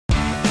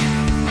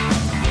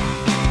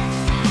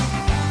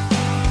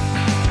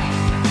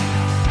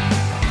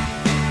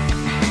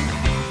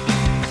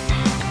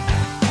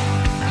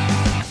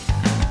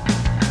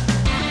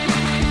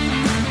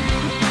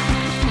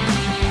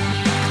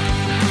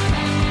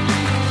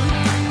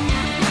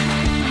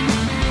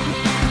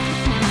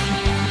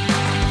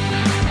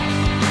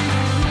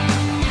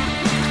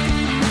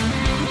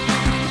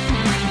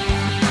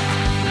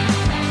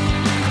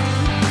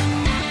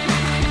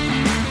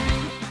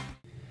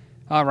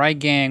All right,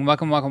 gang.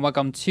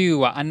 Welcome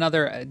to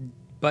another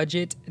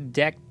Budget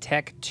Deck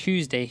Tech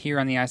Tuesday here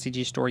on the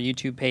ICG Store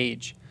YouTube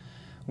page.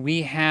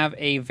 We have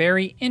a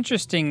very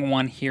interesting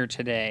one here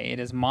today. It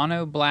is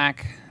mono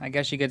black, I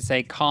guess you could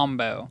say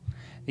combo.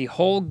 The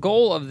whole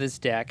goal of this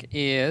deck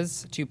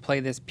is to play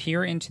this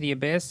Peer into the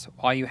Abyss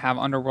while you have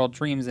Underworld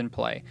Dreams in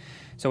play.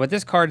 So what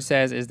this card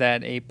says is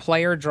that a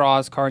player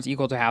draws cards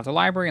equal to half their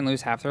library and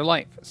lose half their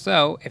life.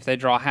 So if they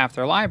draw half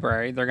their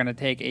library, they're going to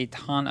take a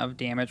ton of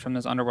damage from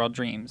this Underworld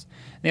Dreams.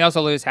 They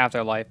also lose half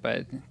their life,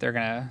 but they're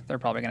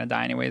probably gonna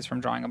die anyways from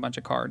drawing a bunch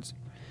of cards.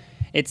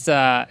 It's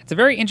a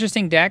very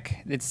interesting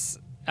deck.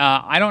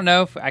 I don't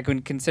know if I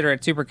could consider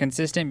it super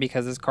consistent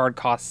because this card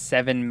costs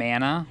 7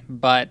 mana,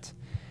 but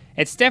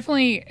it's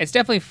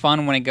definitely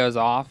fun when it goes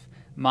off.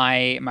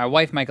 My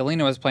wife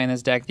Michaelina was playing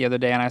this deck the other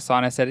day, and I saw it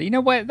and I said, you know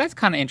what, that's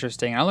kind of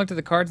interesting. And I looked at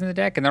the cards in the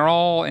deck, and they're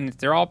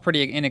all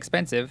pretty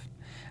inexpensive.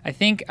 I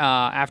think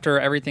after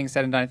everything's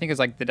said and done, I think it was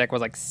like the deck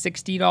was like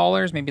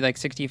 $60, maybe like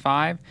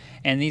 $65,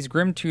 and these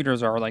Grim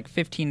Tutors are like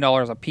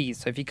 $15 a piece.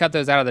 So if you cut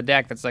those out of the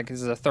deck, this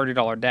is a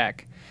 $30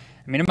 deck.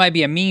 I mean, it might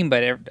be a meme,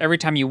 but every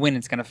time you win,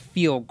 it's gonna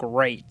feel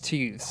great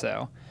too.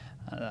 So.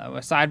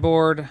 A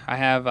sideboard, I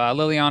have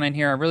Liliana in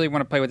here. I really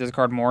want to play with this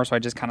card more, so I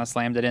just kind of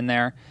slammed it in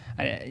there.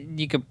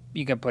 You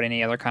could put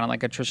any other kind of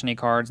like attrition-y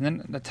cards, and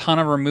then a ton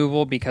of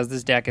removal because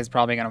this deck is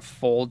probably going to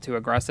fold to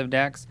aggressive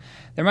decks.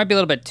 There might be a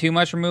little bit too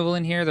much removal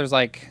in here. There's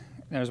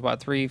what,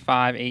 3,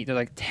 5, 8. There's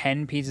like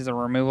 10 pieces of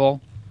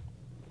removal.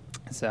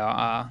 So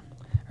or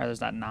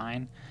there's not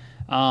 9.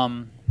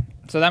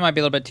 So that might be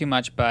a little bit too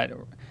much, but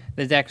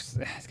the deck's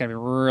it's gonna be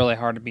really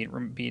hard to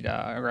beat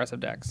aggressive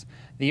decks.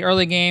 The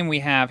early game we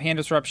have Hand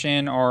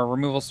Disruption or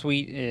Removal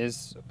Suite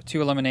is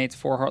 2 Eliminates,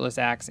 4 Heartless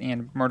Acts,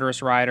 and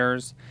Murderous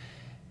Riders.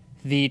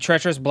 The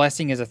Treacherous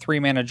Blessing is a 3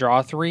 mana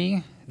draw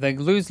 3. The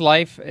Lose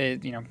Life,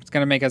 it's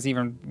gonna make us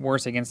even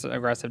worse against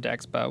aggressive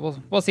decks, but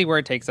we'll see where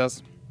it takes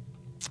us.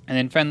 And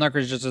then Fenlurker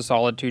is just a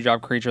solid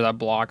 2-drop creature that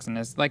blocks and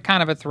is like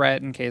kind of a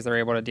threat in case they're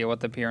able to deal with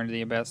the Peer into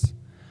the Abyss.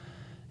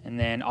 And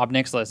then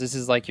Obnixilis, this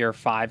is like your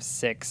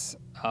 5/6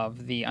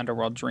 of the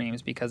Underworld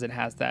Dreams because it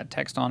has that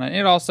text on it.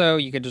 It also,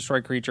 you could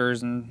destroy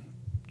creatures and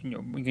you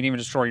can even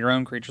destroy your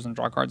own creatures and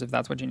draw cards if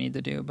that's what you need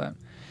to do. But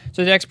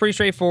so the deck's pretty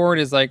straightforward.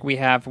 Is like we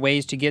have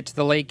ways to get to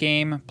the late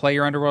game, play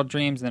your Underworld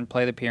Dreams, and then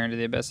play the Peer into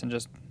the Abyss, and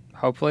just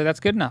hopefully that's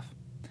good enough.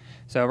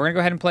 So we're gonna go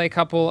ahead and play a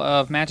couple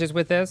of matches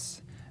with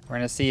this. We're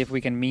gonna see if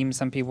we can meme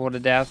some people to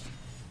death.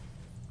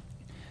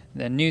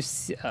 A new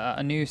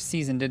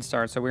season did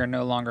start, so we are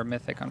no longer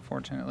mythic,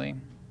 unfortunately.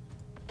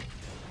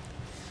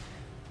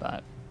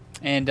 But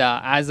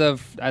as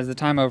the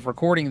time of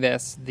recording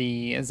this,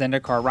 the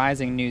Zendikar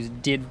Rising news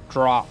did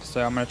drop.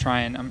 So I'm gonna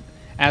try and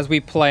as we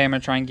play, I'm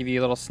gonna try and give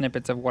you little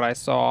snippets of what I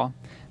saw.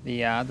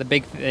 The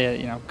big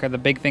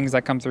things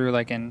that come through,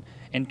 like and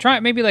try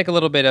maybe like a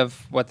little bit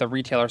of what the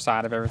retailer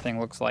side of everything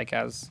looks like,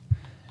 as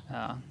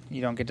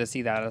you don't get to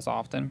see that as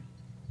often.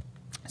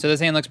 So this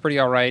hand looks pretty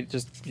all right.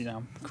 Just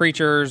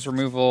creatures,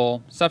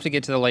 removal, stuff to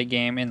get to the late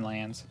game in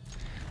lands,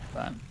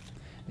 but.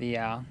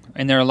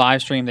 In their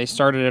live stream, they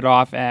started it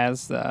off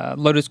as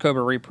Lotus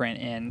Cobra reprint,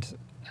 and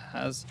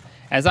as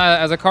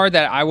a card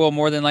that I will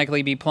more than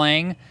likely be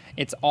playing.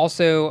 It's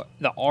also,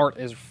 the art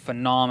is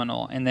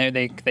phenomenal, and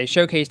they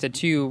showcased it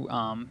too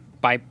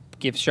by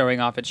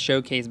showing off its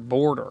showcase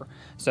border.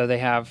 So they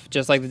have,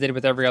 just like they did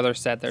with every other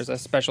set, there's a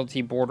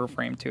specialty border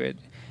frame to it.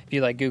 If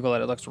you Google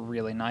it, it looks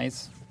really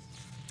nice.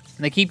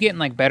 And they keep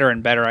getting better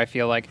and better, I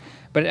feel like.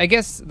 But I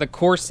guess the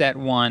core set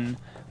one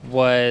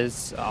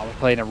was we're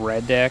playing a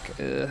red deck.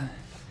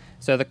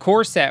 So the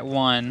core set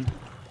one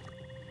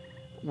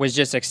was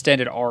just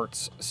extended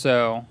arts,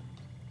 so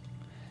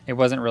it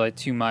wasn't really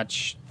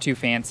too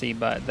fancy,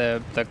 but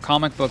the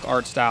comic book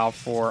art style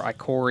for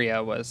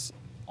Ikoria was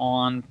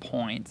on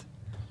point.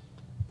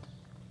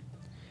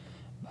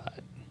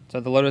 So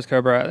the Lotus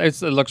Cobra, it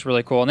looks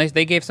really cool, and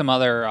they gave some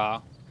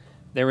other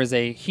there was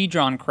a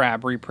Hedron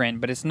Crab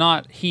reprint, but it's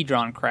not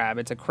Hedron Crab,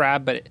 it's a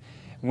crab, but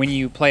when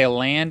you play a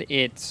land,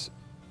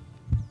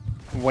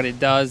 what it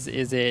does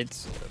is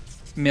it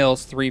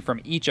mills 3 from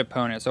each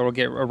opponent, so it'll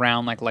get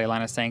around like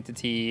Leyline of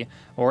Sanctity,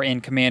 or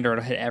in Commander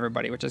it'll hit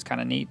everybody, which is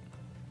kind of neat.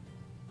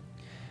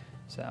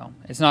 So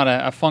it's not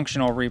a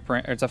functional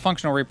reprint. It's a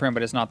functional reprint,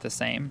 but it's not the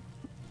same.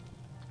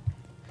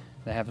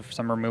 They have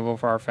some removal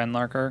for our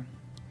Fenlurker.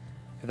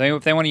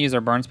 If they want to use their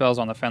burn spells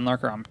on the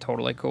Fenlurker, I'm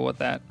totally cool with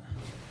that.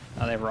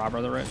 They have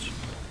Robber the Rich.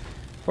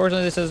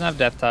 Fortunately, this doesn't have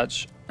Death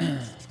Touch,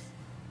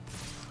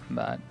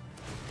 but.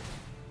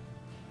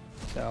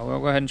 So we'll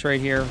go ahead and trade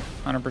here,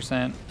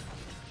 100%.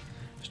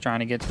 Just trying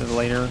to get to the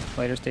later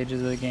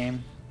stages of the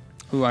game.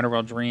 Ooh,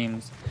 Underworld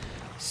Dreams.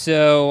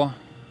 So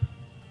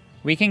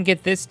we can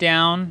get this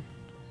down,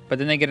 but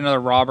then they get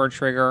another Robber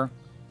trigger.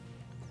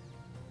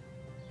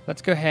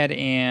 Let's go ahead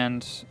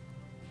and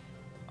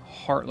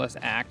Heartless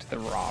Act the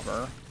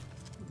Robber.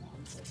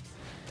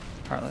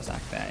 Heartless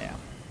Act that, yeah.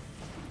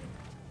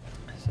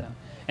 So,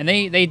 and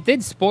they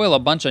did spoil a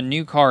bunch of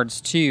new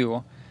cards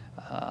too.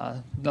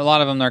 A lot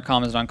of them, they're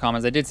commons and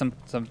uncommons. They did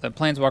the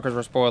Planeswalkers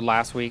were spoiled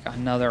last week.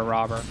 Another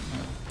Robber.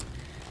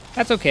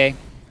 That's okay.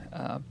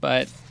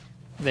 But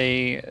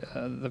the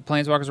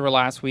Planeswalkers were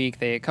last week.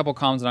 They a couple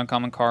commons and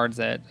uncommon cards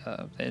that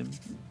they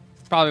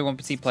probably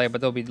won't see play,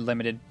 but they'll be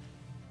limited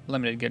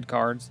good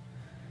cards.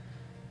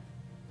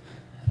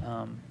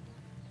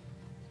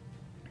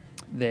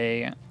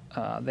 They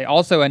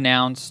also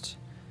announced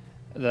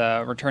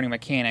the returning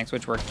mechanics,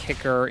 which were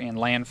kicker and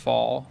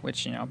landfall,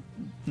 which, you know,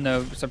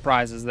 no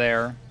surprises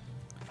there.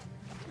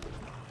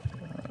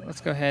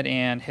 Let's go ahead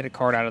and hit a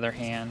card out of their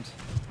hand.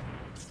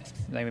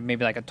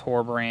 Maybe like a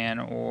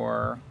Torbran,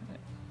 or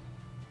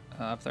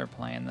if they're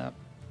playing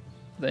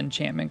the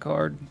enchantment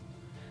card,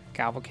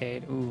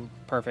 Cavalcade. Ooh,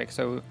 perfect.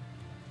 So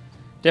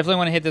definitely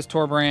want to hit this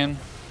Torbran.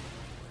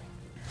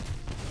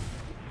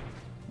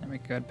 That'd be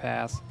a good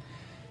pass.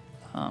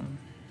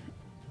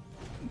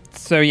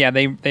 So yeah,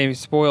 they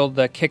spoiled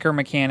the kicker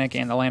mechanic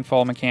and the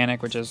landfall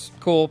mechanic, which is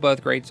cool.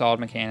 Both great, solid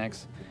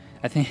mechanics.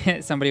 I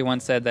think somebody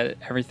once said that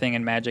everything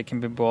in Magic can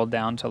be boiled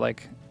down to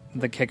like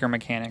the kicker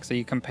mechanic. So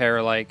you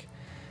compare like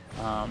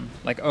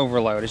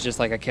Overload is just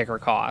like a kicker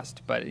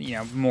cost, but, you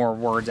know, more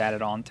words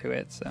added onto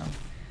it. So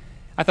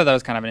I thought that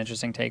was kind of an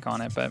interesting take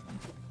on it. But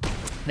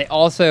they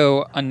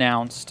also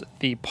announced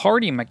the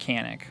party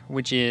mechanic,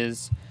 which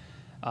is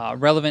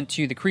relevant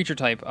to the creature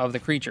type of the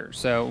creature.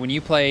 So when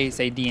you play,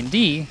 say,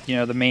 D&D, you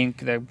know,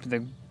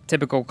 the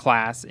typical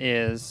class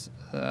is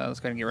let's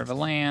go ahead and get rid of a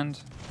land.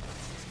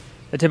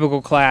 The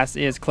typical class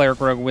is Cleric,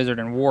 Rogue, Wizard,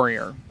 and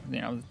Warrior, you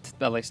know,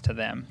 at least to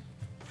them.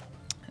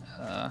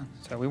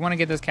 So we want to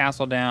get this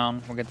castle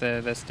down. We'll get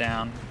this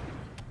down.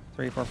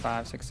 3, 4,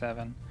 5, 6,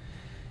 7.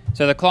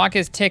 So the clock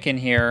is ticking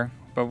here,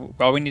 but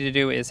all we need to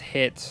do is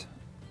hit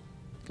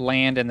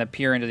land and the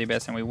Peer into the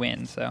Abyss, and we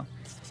win. So,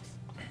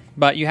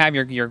 but you have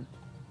your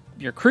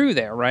crew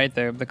there, right?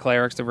 The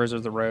Clerics, the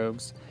Wizards, the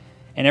Rogues.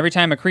 And every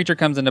time a creature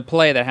comes into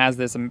play that has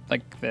this,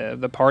 like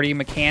the party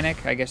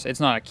mechanic, I guess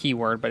it's not a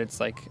keyword, but it's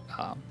like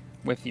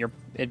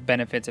it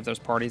benefits if there's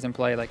parties in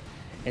play. Like,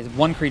 is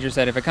one creature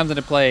said if it comes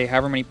into play,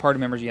 however many party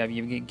members you have,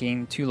 you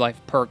gain 2 life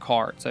per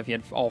card. So if you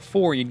had all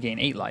 4, you'd gain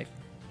 8 life.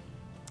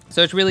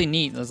 So it's really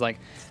neat. It's like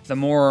the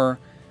more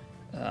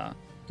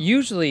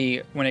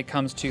usually when it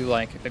comes to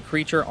like the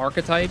creature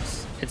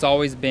archetypes, it's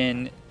always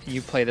been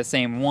you play the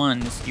same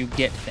ones, you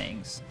get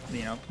things.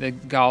 You know,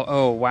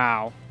 oh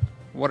wow,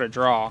 what a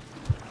draw.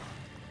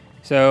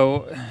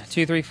 So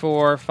 2, 3,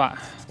 4,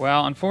 5.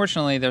 Well,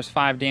 unfortunately, there's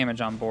 5 damage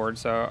on board,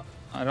 so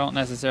I don't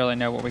necessarily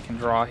know what we can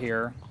draw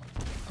here.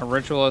 A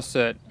Ritual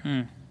Soot.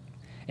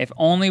 If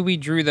only we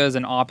drew those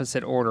in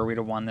opposite order, we'd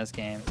have won this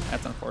game.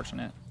 That's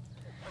unfortunate.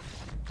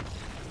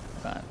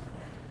 But,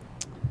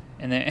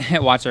 and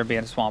then watch there be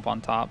a swamp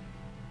on top.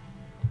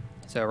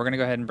 So we're gonna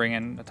go ahead and bring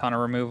in a ton of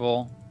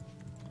removal.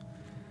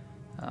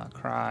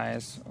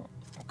 Cries.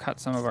 We'll cut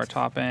some of our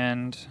top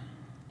end.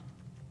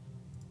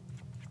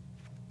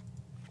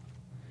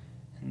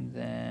 And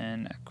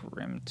then a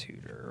Grim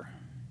Tutor.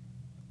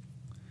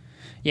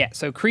 Yeah,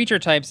 so creature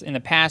types in the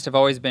past have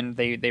always been,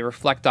 they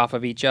reflect off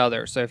of each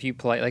other. So if you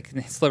play, like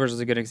Slivers is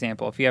a good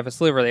example. If you have a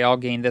Sliver, they all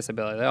gain this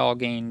ability. They all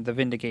gain the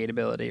Vindicate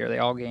ability, or they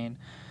all gain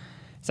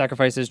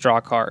Sacrifices, draw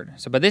a card.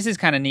 So, but this is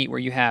kind of neat where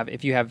you have,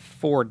 if you have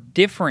 4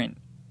 different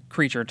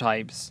creature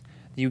types,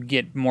 you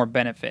get more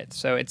benefits.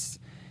 So it's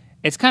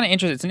kind of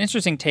interesting. It's an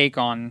interesting take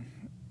on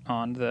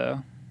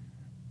the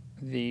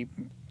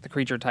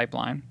creature type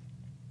line.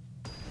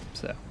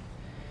 So.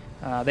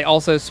 They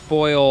also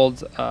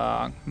spoiled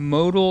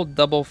modal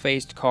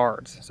double-faced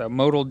cards. So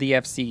modal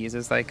DFCs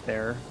is like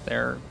their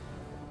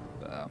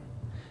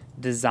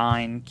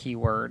design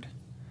keyword.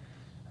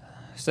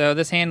 So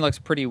this hand looks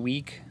pretty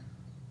weak.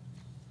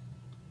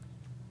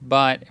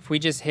 But if we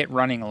just hit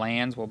running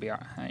lands, we'll be all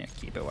right.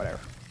 Keep it, whatever.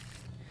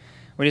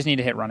 We just need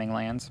to hit running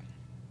lands.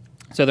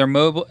 So they're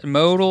modal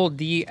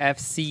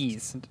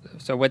DFCs.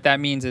 So what that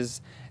means is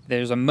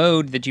there's a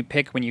mode that you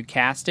pick when you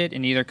cast it,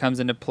 and it either comes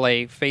into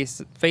play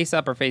face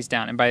up or face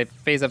down. And by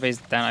face up, face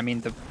down, I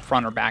mean the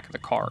front or back of the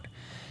card.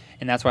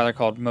 And that's why they're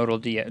called modal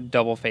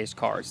double-faced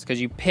cards,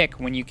 because you pick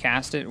when you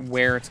cast it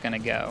where it's going to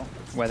go,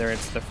 whether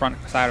it's the front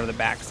side or the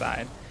back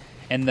side.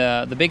 And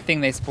the big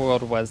thing they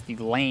spoiled was the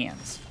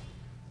lands.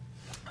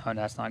 Oh,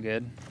 that's not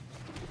good.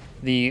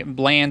 The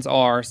lands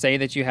are, say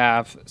that you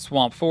have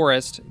Swamp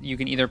Forest, you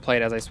can either play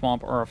it as a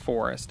swamp or a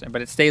forest,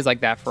 but it stays like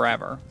that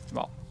forever.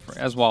 Well,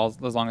 as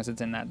long as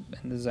it's in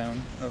the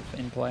zone of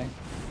in play.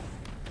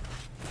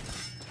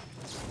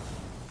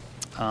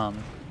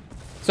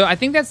 So I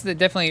think that's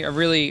definitely a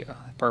really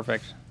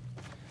perfect.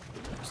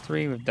 There's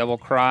 3 with Double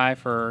Cry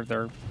for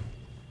their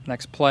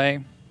next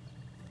play.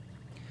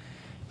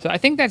 So I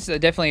think that's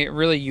definitely a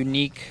really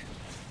unique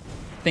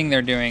thing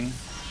they're doing.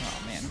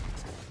 Oh man!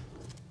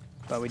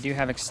 But we do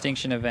have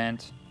Extinction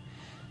Event.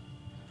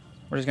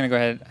 We're just gonna go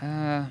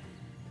ahead.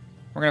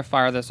 We're gonna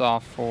fire this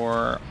off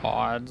for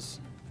odds.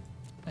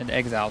 And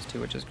exiles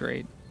too, which is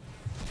great.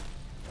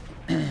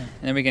 And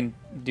then we can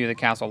do the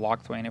Castle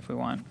Locthwain if we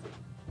want.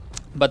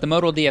 But the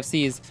modal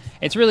DFCs,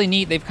 it's really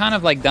neat. They've kind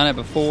of like done it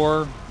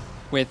before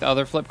with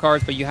other flip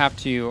cards, but you have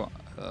to.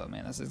 Oh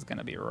man, this is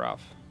gonna be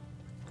rough.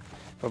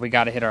 But we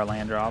got to hit our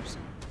land drops.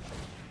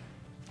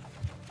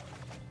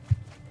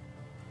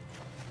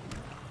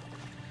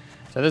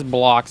 So this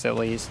blocks at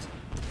least.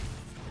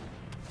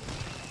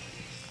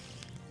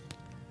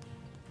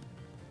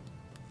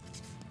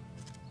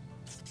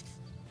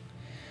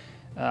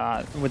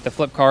 With the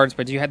flip cards,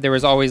 but there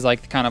was always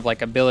like kind of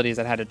like abilities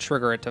that had to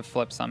trigger it to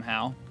flip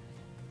somehow.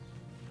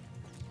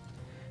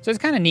 So it's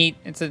kind of neat.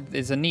 It's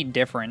a neat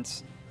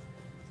difference.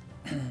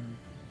 And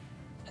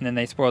then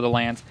they spoil the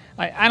lands.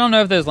 I don't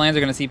know if those lands are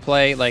going to see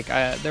play. Like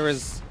there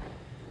was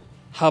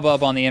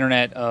hubbub on the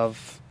internet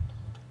of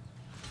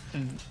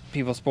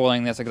people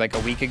spoiling this like a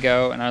week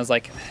ago, and I was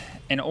like,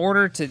 in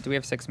order to, do we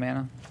have 6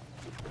 mana?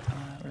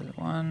 Where is it?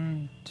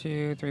 1,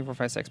 2, 3, 4,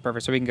 5, 6.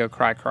 Perfect. So we can go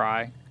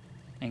cry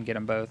and get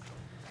them both.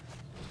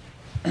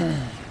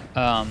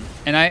 And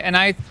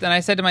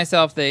I said to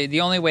myself,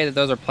 the only way that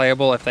those are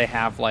playable if they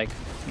have like,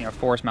 you know,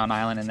 Forest Mountain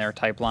Island in their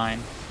type line,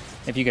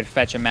 if you could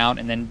fetch them out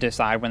and then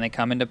decide when they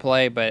come into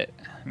play. But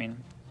I mean,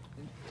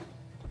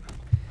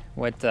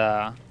 what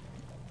the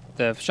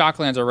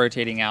Shocklands are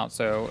rotating out,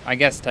 so I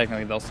guess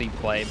technically they'll see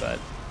play. But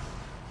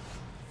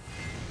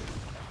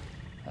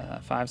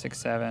 5, 6,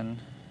 7.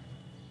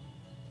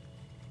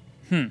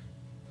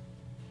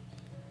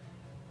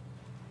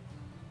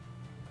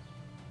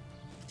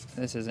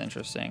 This is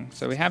interesting.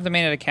 So we have the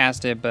mana to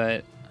cast it,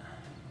 but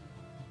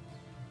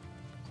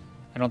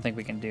I don't think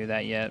we can do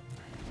that yet.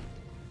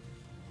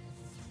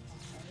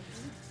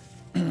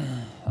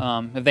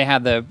 If they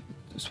had the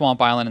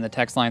Swamp Island and the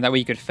text line, that way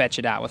you could fetch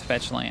it out with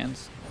fetch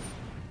lands.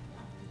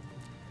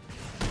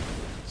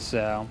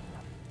 So,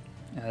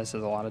 yeah, this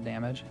is a lot of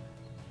damage.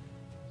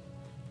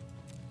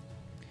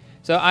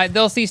 So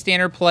they'll see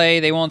standard play.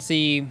 They won't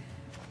see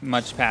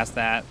much past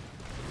that.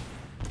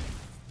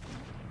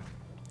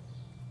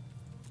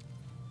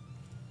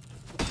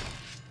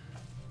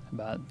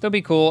 But they'll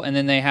be cool. And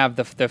then they have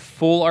the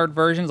full art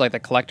versions, like the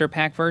collector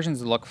pack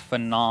versions, look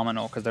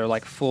phenomenal because they're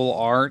like full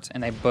art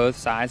and they both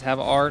sides have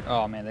art.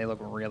 Oh man, they look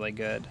really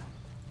good.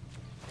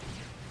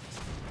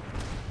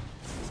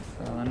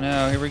 Oh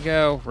no, here we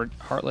go.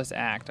 Heartless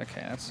Act.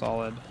 Okay, that's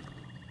solid.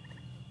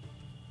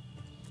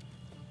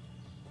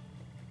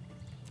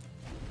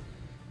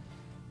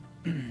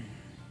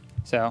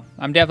 So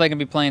I'm definitely going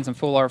to be playing some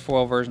full art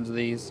foil versions of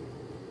these.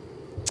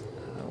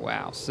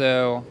 Wow,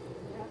 so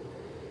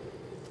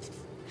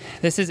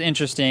this is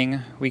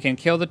interesting. We can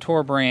kill the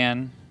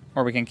Torbran,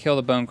 or we can kill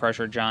the Bone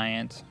Crusher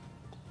Giant.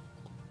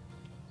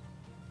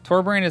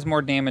 Torbran is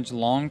more damage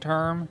long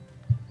term.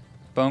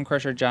 Bone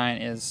Crusher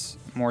Giant is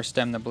more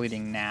stem the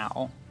bleeding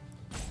now.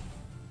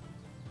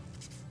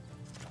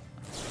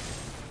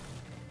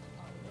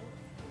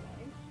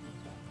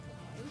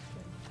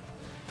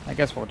 I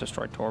guess we'll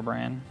destroy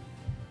Torbran.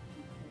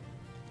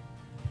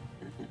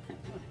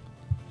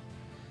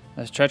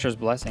 This Treacherous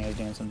Blessing is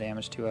doing some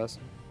damage to us.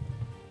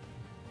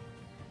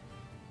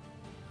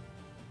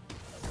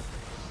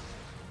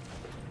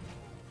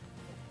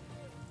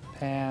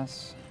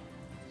 Pass.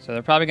 So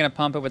they're probably going to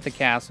pump it with the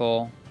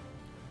castle.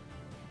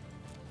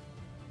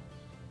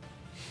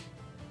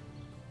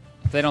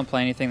 If they don't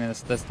play anything, then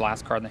this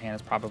last card in the hand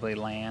is probably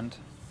land.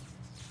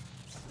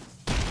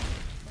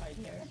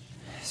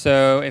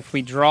 So if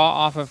we draw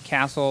off of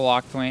Castle,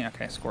 Lockthwain...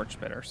 Okay, Scorch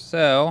Bitter.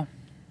 So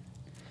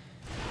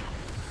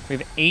we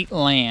have 8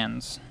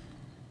 lands.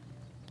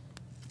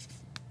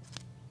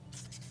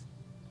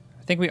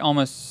 I think we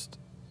almost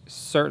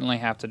certainly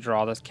have to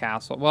draw this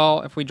castle.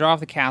 Well, if we draw off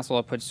the castle,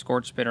 it puts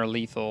Scorch Bitter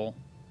lethal.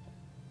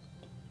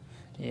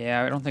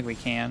 Yeah, I don't think we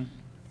can.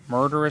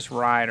 Murderous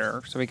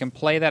Rider. So we can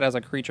play that as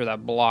a creature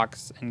that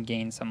blocks and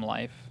gains some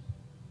life.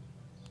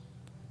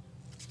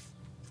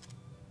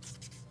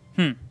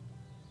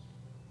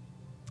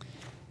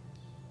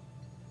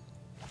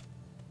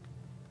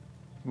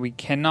 We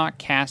cannot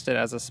cast it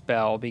as a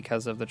spell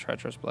because of the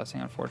Treacherous Blessing,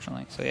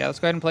 unfortunately. So yeah, let's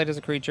go ahead and play it as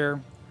a creature.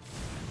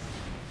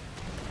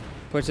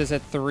 Puts us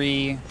at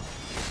 3.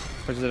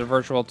 Puts us at a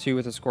virtual 2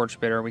 with a Scorch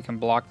Bitter. We can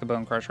block the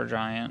Bone Crusher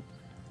Giant.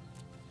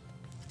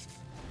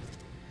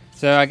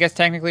 So I guess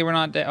technically we're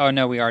not dead. Oh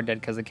no, we are dead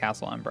because of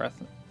Castle and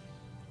Breath.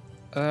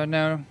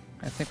 No,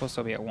 I think we'll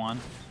still be at 1.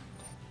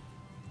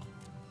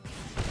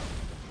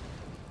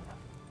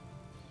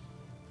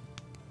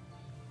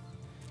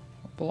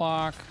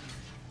 Block.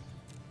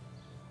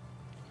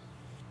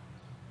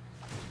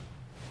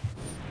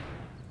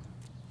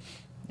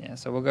 Yeah,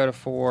 so we'll go to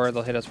 4.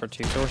 They'll hit us for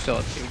 2, so we're still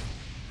at 2.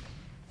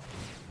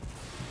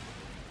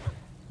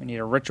 We need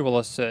a Ritual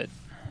of Soot.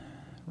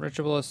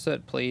 Ritual of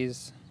Soot,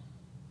 please.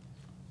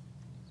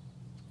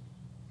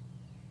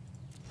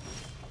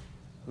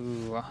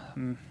 Ooh,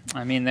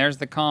 I mean, there's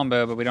the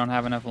combo, but we don't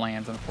have enough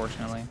lands,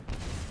 unfortunately.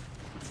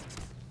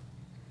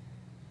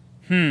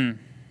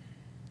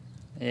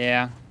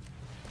 Yeah.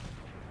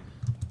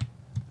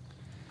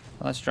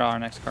 Let's draw our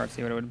next card,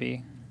 see what it would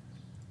be.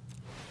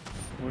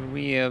 Would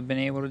we have been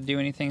able to do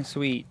anything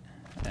sweet?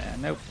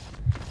 Nope.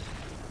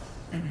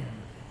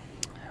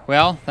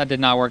 Well, that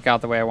did not work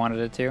out the way I wanted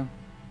it to.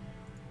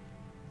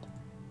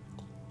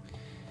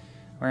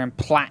 We're in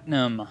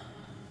Platinum.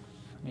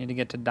 We need to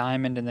get to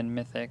Diamond and then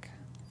Mythic.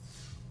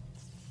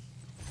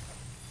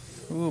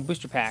 Ooh,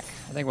 booster pack.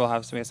 I think we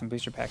have some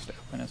booster packs to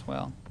open as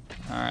well.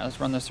 All right, let's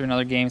run this through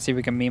another game, see if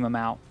we can meme them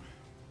out.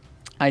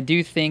 I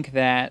do think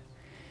that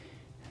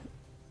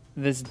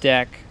this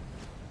deck,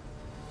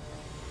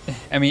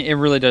 I mean, it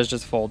really does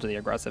just fold to the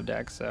aggressive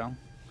deck. So,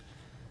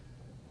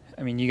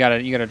 I mean, you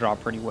gotta draw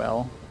pretty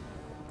well.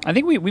 I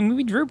think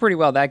we drew pretty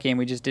well that game.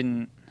 We just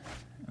didn't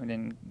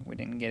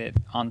get it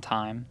on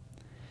time.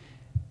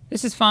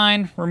 This is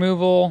fine.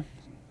 Removal,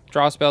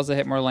 draw spells that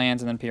hit more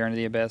lands, and then peer into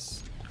the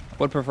abyss.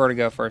 Would prefer to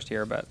go first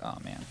here, but oh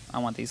man, I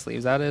want these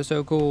sleeves. That is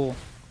so cool,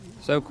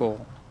 so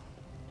cool.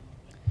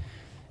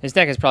 This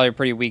deck is probably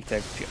pretty weak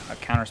to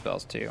counter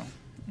spells too.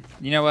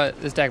 You know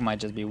what? This deck might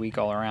just be weak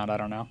all around. I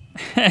don't know.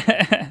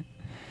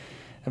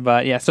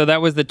 But yeah, so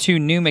that was the two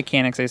new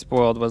mechanics they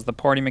spoiled, was the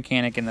party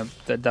mechanic and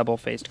the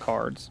double-faced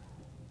cards.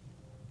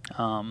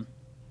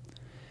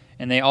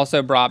 And they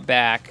also brought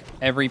back,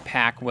 every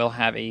pack will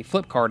have a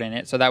flip card in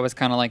it. So that was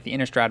kind of like the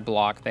Innistrad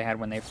block they had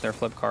when their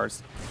flip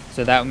cards.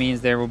 So that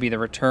means there will be the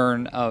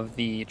return of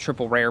the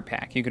triple rare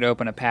pack. You could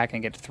open a pack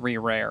and get 3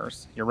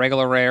 rares. Your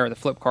regular rare, the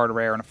flip card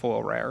rare, and a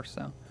foil rare.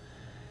 So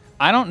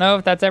I don't know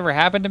if that's ever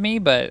happened to me,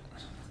 but,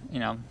 you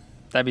know,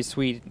 that'd be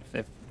sweet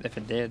if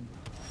it did.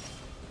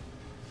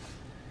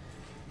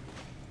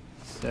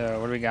 So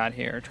what do we got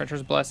here?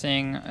 Treacherous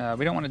Blessing.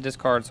 We don't want to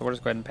discard, so we'll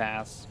just go ahead and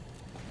pass.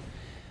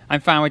 I'm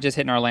fine with just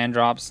hitting our land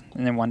drops,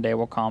 and then one day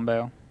we'll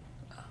combo.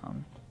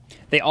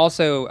 They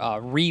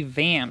also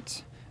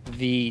revamped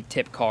the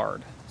tip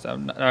card. So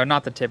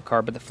not the tip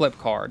card, but the flip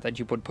card that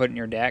you would put in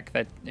your deck,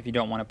 that if you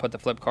don't want to put the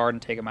flip card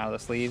and take them out of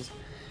the sleeves.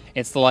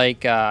 It's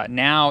like,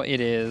 now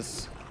it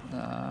is...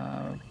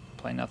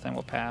 play nothing,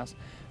 we'll pass.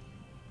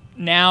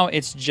 Now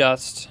it's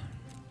just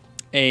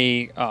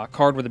a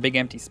card with a big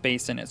empty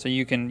space in it, so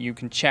you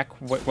can check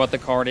what the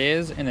card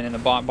is, and then in the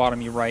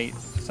bottom you write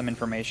some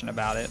information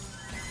about it.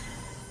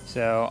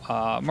 So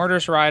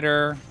Murderous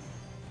Rider.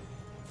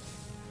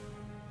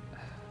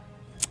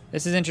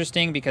 This is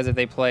interesting because if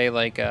they play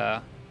like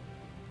I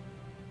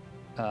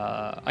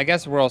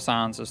guess Royal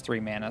Silence is 3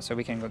 mana, so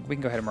we can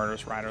go ahead and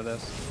Murderous Rider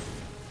this.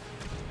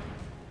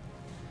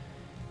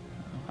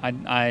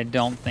 I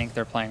don't think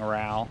they're playing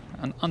Ral.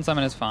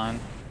 Unsummon is fine.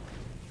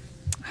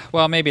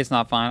 Well, maybe it's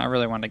not fine. I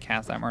really wanted to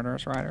cast that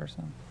Murderous Rider,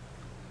 so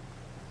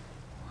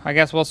I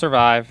guess we'll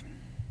survive.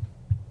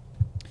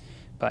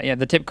 But yeah,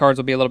 the tip cards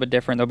will be a little bit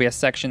different. There'll be a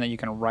section that you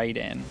can write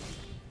in.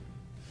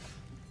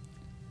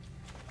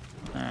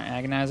 All right,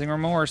 Agonizing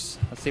Remorse.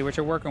 Let's see what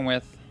you're working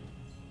with.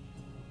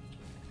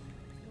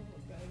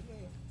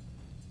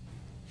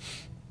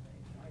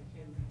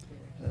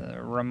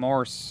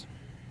 Remorse.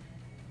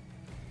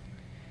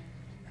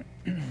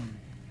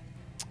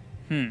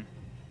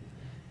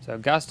 So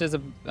Gust is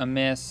a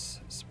miss.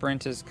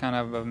 Sprint is kind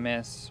of a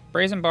miss.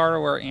 Brazen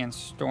Borrower and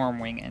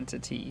Stormwing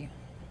Entity.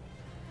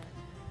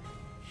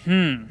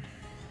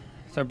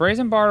 So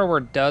Brazen Borrower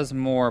does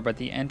more, but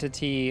the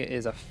Entity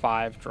is a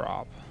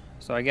 5-drop.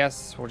 So I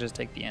guess we'll just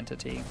take the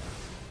Entity.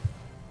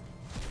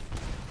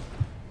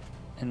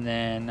 And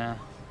then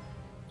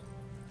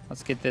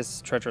let's get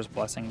this Treacherous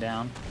Blessing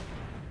down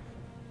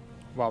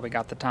while we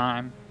got the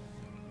time.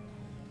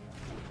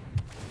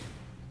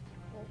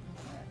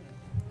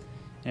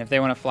 And if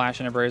they want to flash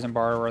in a Brazen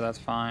Borrower, that's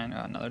fine.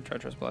 Another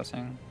Treacherous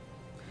Blessing.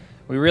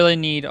 We really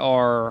need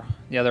the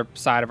other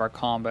side of our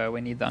combo. We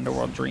need the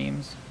Underworld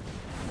Dreams.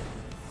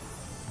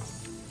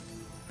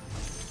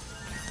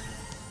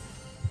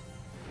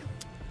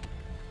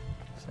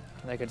 So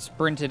they could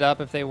sprint it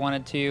up if they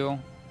wanted to.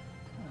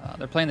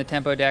 They're playing the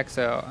tempo deck,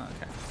 so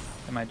okay.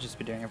 They might just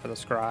be doing it for the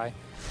scry.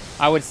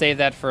 I would save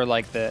that for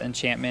like the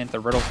enchantment,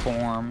 the Riddle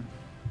Form,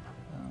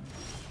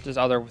 just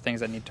other things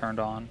that need turned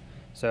on.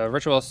 So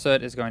Ritual of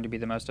Soot is going to be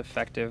the most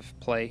effective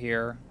play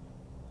here.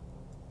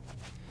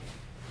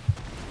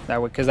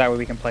 Because that way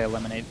we can play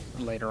Eliminate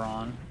later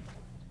on.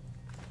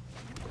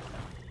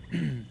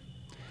 And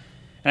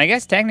I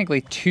guess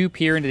technically 2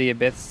 Peer into the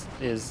Abyss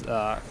is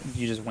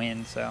you just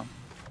win. So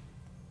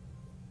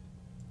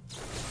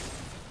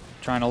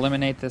trying to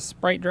eliminate this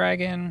Sprite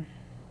Dragon.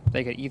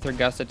 They could Ether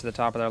Gust it to the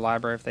top of their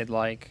library if they'd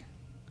like.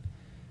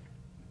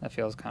 That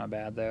feels kind of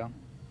bad though.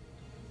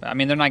 But, I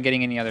mean, they're not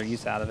getting any other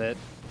use out of it.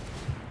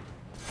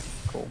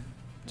 Cool.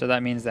 So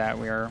that means that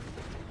we're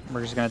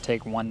just gonna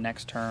take 1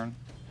 next turn.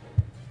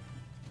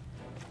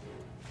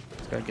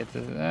 Let's go get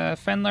the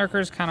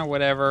Fenlurker's kind of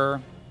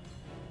whatever.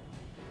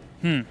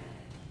 We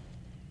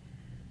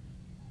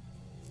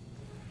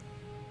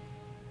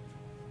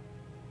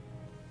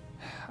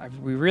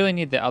really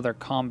need the other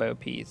combo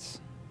piece.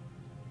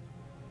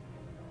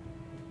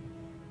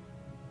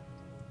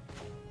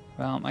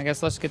 Well, I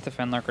guess let's get the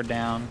Fenlurker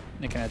down.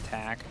 It can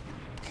attack.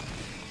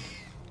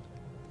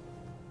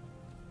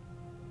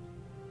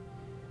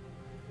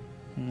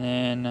 And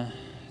then,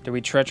 do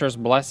we Treacherous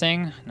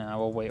Blessing? No,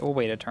 we'll wait. We'll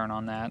wait a turn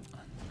on that.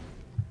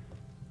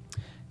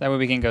 That way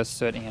we can go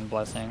Soot and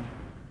Blessing.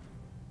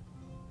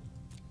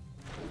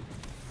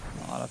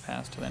 Auto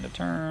pass to the end of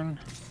turn.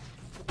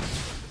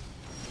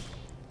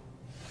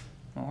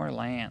 More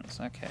lands.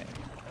 Okay,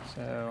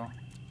 so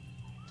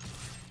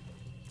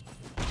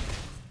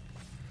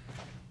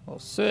We'll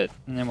sit,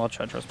 and then we'll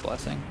Treacherous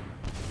Blessing.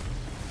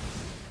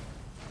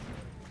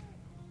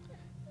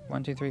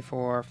 1, 2, 3,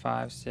 4,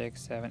 5,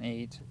 6, 7,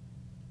 8.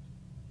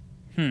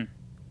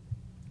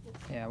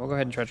 Yeah, we'll go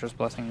ahead and Treacherous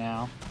Blessing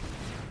now.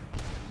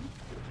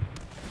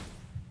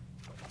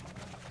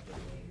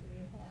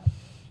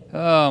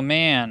 Oh,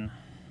 man.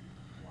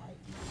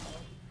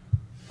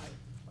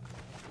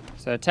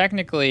 So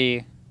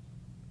technically,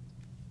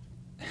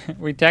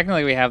 we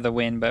have the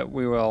win, but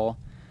we will...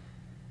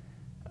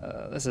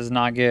 this is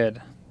not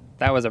good.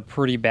 That was a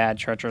pretty bad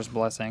Treacherous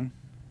Blessing.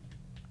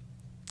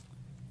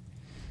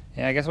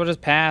 Yeah, I guess we'll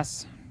just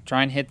pass.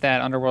 Try and hit that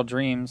Underworld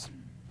Dreams.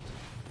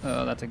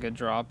 Oh, that's a good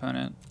draw,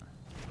 opponent.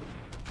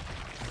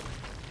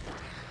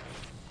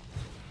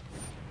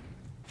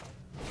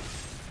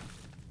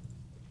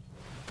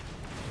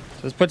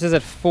 So this puts us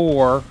at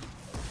 4.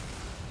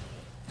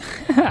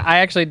 I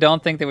actually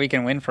don't think that we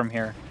can win from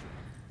here.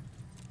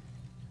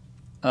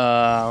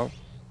 Oh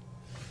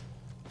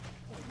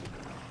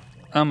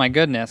my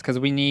goodness, because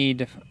we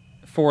need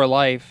 4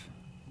 life.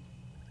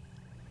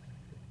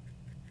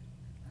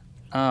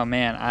 Oh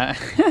man,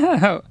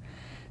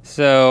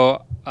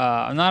 so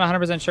I'm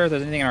not 100% sure if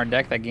there's anything in our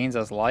deck that gains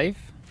us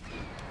life.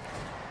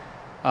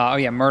 Oh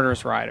yeah,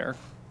 Murderous Rider.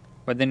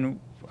 But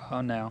then,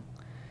 oh no.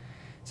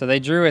 So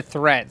they drew a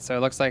threat, so it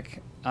looks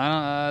like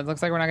it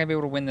looks like we're not gonna be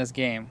able to win this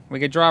game.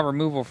 We could draw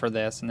removal for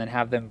this and then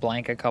have them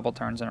blank a couple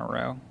turns in a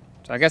row.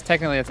 So I guess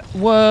technically it's...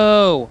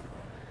 Whoa!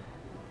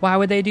 Why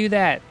would they do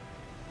that?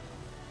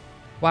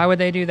 Why would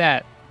they do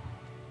that?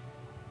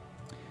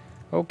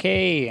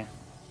 Okay.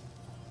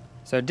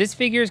 So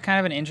Disfigure is kind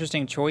of an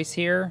interesting choice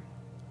here.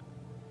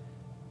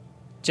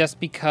 Just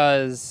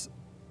because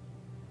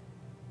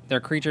their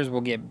creatures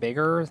will get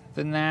bigger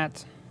than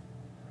that.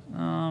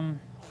 I'm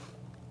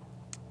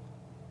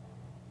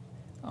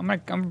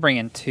gonna bring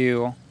in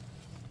 2.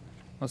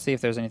 We'll see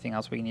if there's anything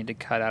else we need to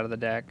cut out of the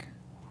deck.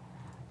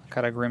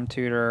 Cut a Grim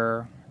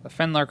Tutor. The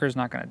Fenlurker's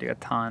not gonna do a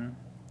ton.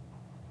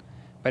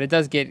 But it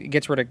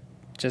gets rid of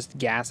just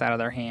gas out of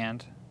their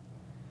hand.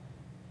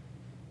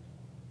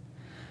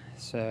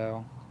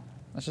 So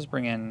let's just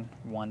bring in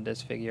 1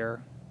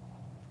 Disfigure.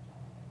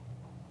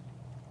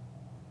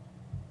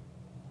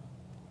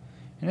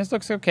 And this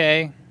looks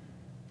okay.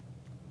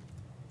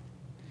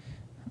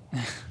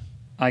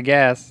 I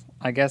guess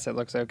it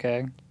looks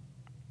okay.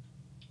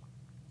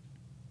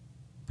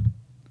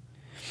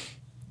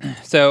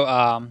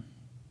 So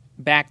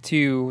back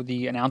to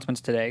the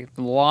announcements today.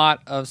 A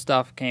lot of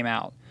stuff came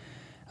out.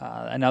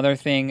 Another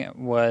thing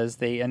was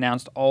they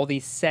announced all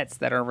these sets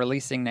that are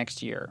releasing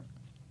next year.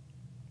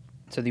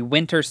 So the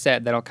winter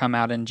set that'll come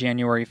out in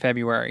January,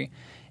 February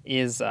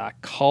is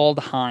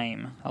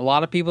Kaldheim. A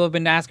lot of people have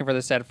been asking for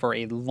this set for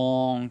a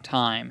long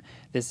time.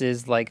 This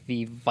is like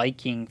the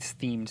Vikings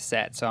themed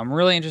set. So I'm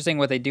really interested in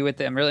what they do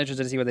with it. I'm really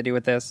interested to see what they do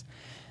with this.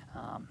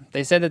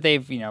 They said that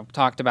they've,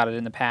 talked about it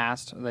in the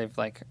past. They've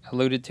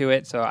alluded to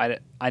it. So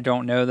I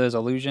don't know those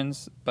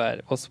allusions,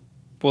 but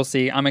we'll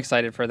see. I'm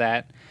excited for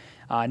that.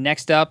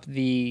 Next up,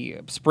 the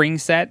spring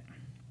set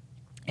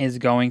is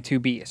going to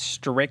be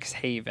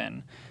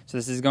Strixhaven. So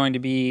this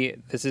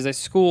is a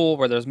school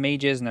where there's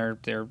mages and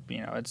they're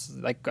it's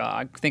like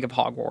think of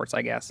Hogwarts,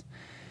 I guess.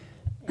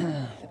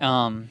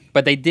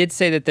 But they did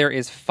say that there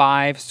is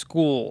 5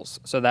 schools,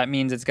 so that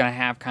means it's going to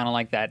have kind of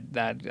like that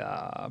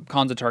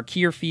Khans of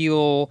Tarkir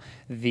feel,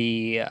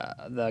 the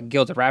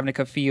Guilds of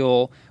Ravnica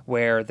feel,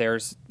 where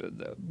there's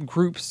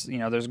groups,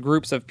 there's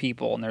groups of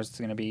people, and there's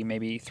going to be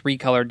maybe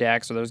 3-color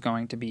decks, or there's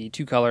going to be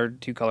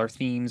 2-color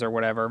themes or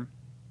whatever.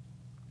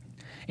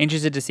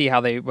 Interested to see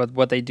how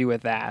what they do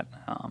with that.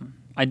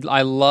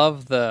 I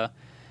love the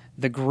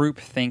group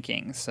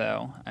thinking,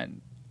 so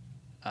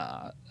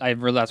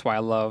that's why I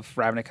love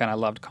Ravnica and I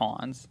loved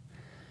Khans.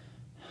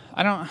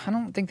 I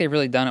don't think they've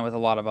really done it with a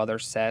lot of other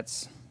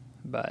sets,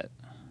 but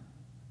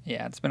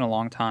yeah, it's been a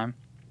long time.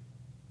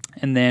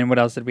 And then what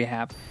else did we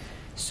have?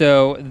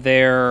 So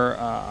they're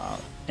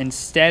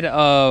instead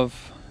of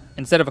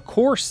a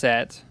core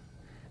set,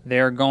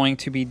 they're going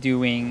to be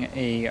doing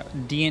a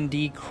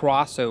D&D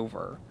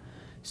crossover.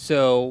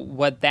 So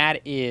what that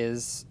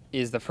is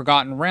the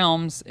Forgotten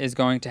Realms is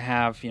going to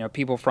have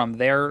people from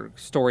their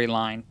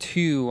storyline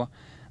to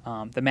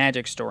the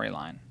Magic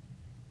storyline.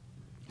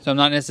 So I'm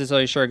not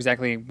necessarily sure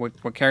exactly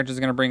what characters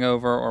are going to bring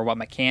over or what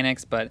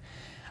mechanics, but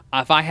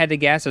if I had to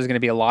guess, there's going to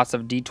be lots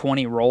of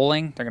D20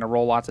 rolling. They're going to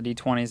roll lots of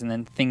D20s, and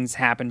then things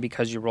happen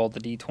because you rolled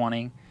the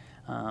D20.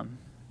 And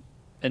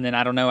then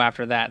I don't know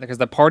after that, because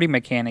the party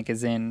mechanic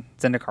is in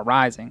Zendikar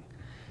Rising.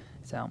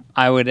 So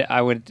I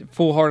would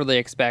full-heartedly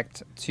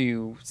expect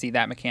to see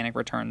that mechanic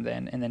return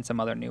then, and then some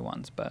other new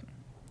ones. But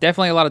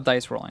definitely a lot of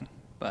dice rolling.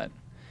 But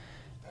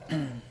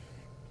and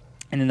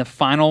then the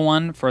final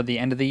one for the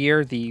end of the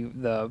year,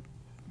 the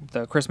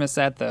Christmas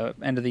set, the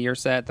end of the year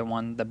set,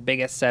 the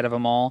biggest set of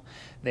them all,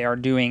 they are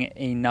doing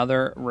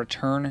another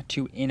Return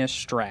to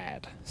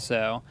Innistrad.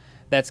 So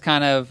that's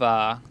kind of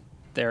the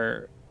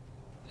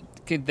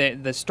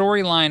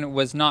storyline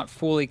was not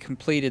fully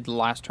completed the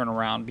last turn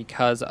around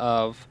because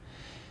of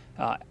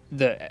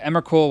The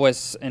Emrakul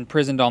was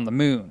imprisoned on the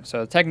moon,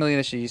 so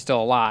technically she's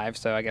still alive.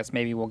 So I guess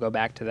maybe we'll go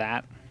back to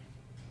that.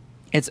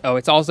 It's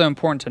also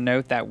important to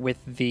note that with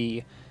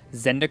the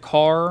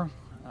Zendikar,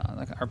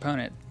 our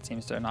opponent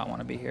seems to not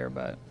want to be here,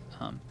 but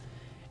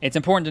it's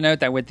important to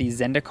note that with the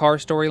Zendikar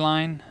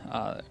storyline,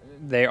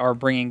 they are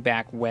bringing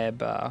back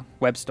web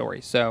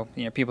stories. So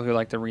people who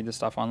like to read the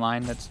stuff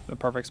online, that's a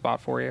perfect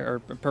spot for you,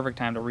 or a perfect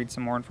time to read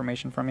some more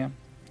information from you,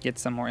 get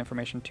some more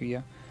information to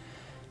you.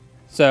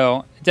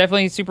 So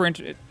definitely super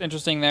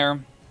interesting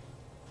there.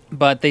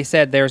 But they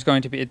said there's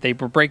going to be, they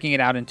were breaking it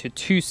out into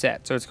 2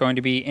 sets. So it's going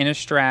to be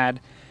Innistrad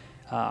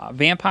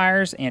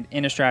vampires and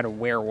Innistrad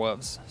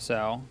werewolves.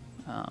 So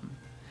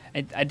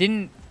I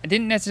didn't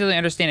necessarily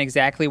understand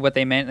exactly what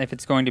they meant, if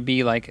it's going to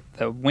be like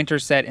the winter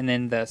set and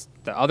then the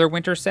other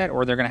winter set,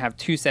 or they're going to have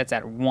 2 sets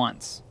at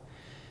once.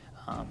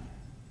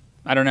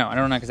 I don't know. I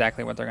don't know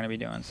exactly what they're going to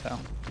be doing. So,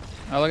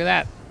 oh, look at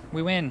that.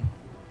 We win.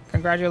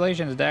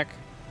 Congratulations, deck.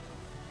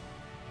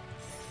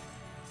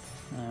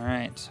 All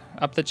right.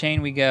 Up the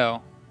chain we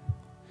go.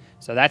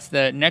 So that's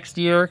the next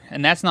year,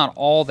 and that's not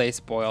all they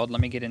spoiled.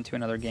 Let me get into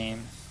another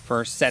game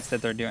for sets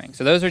that they're doing.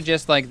 So those are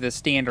just like the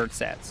standard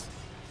sets.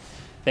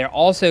 They're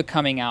also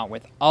coming out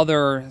with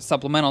other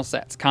supplemental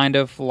sets, kind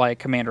of like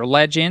Commander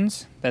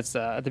Legends. That's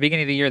at the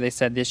beginning of the year, they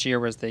said this year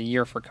was the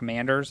year for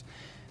Commanders,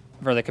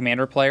 for the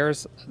Commander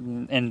players,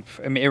 and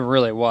I mean, it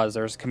really was.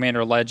 There's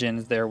Commander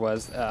Legends. There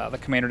was the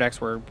Commander decks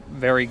were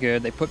very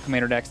good. They put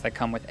Commander decks that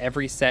come with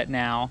every set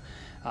now.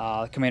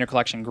 Commander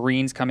Collection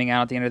Greens coming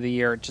out at the end of the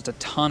year. Just a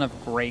ton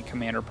of great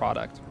Commander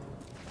product.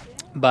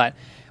 But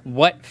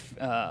what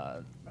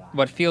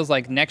feels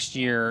like next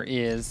year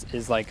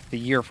is like the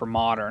year for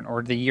Modern,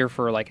 or the year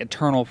for like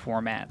Eternal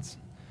formats.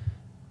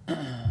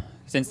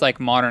 Since like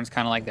Modern's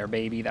kind of like their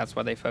baby, that's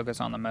what they focus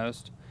on the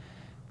most.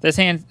 This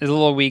hand is a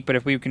little weak, but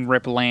if we can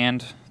rip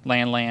land,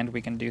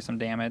 we can do some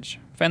damage.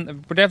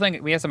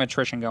 We have some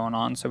attrition going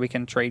on, so we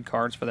can trade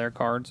cards for their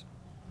cards.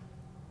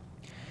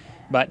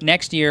 But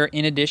next year,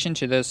 in addition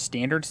to those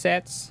standard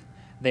sets,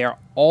 they are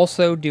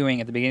also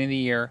doing, at the beginning of the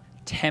year,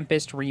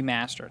 Tempest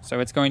Remastered.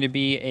 So it's going to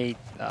be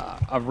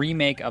a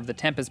remake of the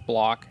Tempest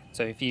block.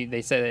 So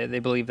they say they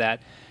believe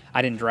that,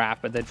 I didn't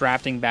draft, but the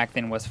drafting back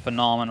then was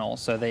phenomenal.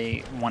 So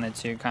they wanted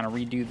to kind of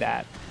redo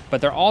that.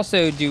 But they're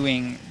also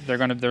doing,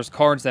 there's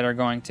cards that are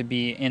going to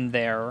be in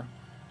there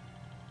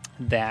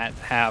that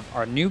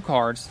are new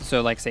cards.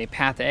 So like say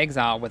Path to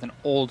Exile with an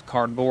old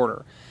card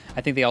border.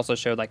 I think they also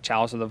showed like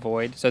Chalice of the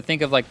Void. So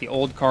think of like the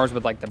old cards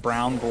with like the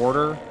brown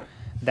border.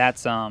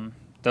 That's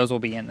those will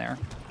be in there.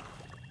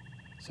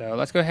 So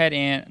let's go ahead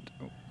and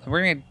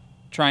we're gonna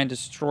try and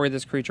destroy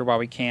this creature while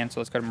we can.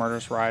 So let's go to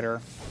Murderous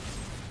Rider.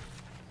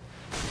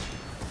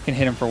 Can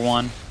hit him for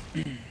 1.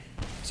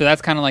 So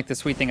that's kind of like the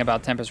sweet thing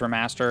about Tempest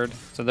Remastered.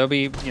 So there'll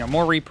be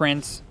more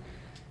reprints,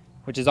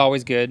 which is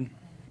always good.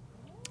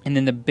 And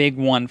then the big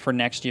one for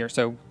next year.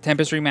 So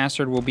Tempest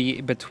Remastered will be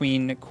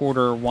between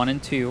quarter 1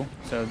 and 2.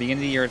 So the end of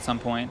the year at some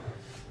point.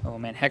 Oh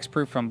man,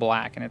 Hexproof from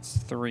black, and it's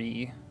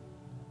 3.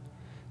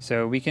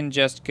 So we can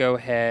just go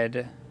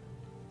ahead.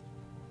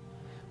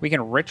 We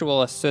can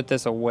Ritual Assoot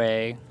this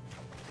away.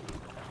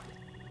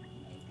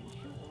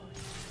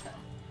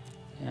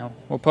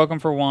 We'll poke him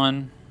for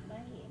 1.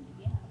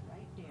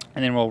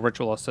 And then we'll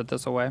Ritual Assoot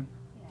this away. And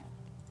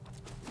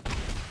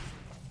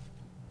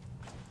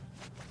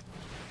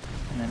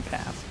then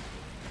pass.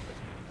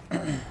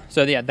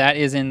 So yeah, that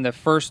is in the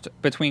first,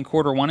 between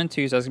quarter 1 and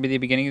 2, so that's gonna be the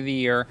beginning of the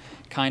year,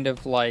 kind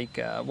of like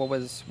what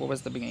was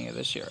the beginning of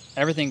this year?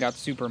 Everything got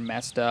super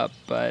messed up,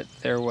 but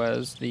there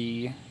was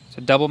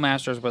so Double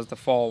Masters was the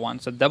fall one.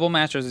 So Double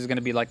Masters is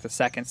gonna be like the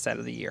second set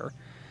of the year.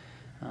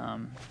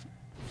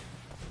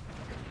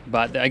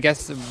 But I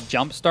guess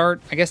Jumpstart,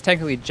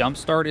 technically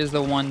Jumpstart is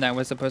the one that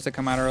was supposed to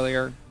come out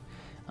earlier,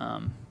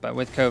 but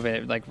with COVID,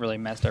 it like really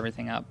messed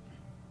everything up.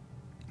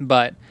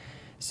 But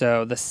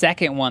so the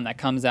second one that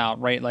comes out,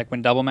 right, like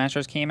when Double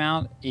Masters came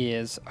out,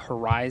 is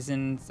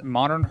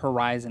Modern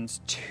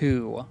Horizons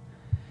 2.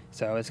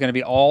 So it's going to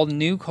be all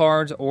new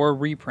cards or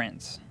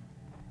reprints.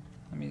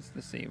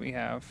 Let's see, we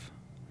have...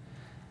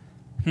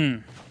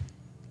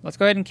 Let's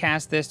go ahead and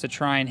cast this to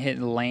try and hit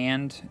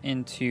land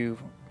into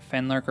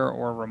Fenlurker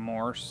or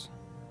Remorse.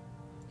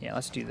 Yeah,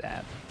 let's do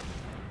that.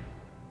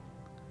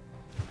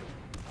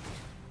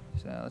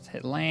 So let's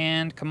hit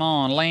land. Come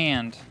on,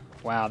 land.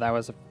 Wow, that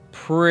was a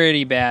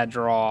pretty bad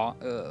draw.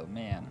 Oh,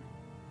 man.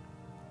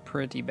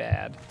 Pretty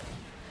bad.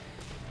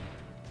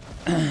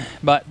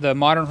 But the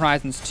Modern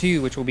Horizons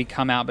 2, which will be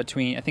come out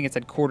between, I think it's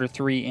at quarter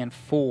 3 and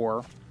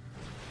 4.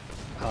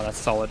 Oh, that's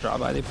a solid draw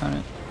by the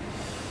opponent.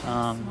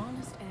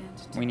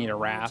 We need a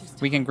Wrath.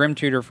 We can Grim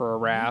Tutor for a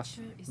Wrath,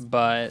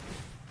 but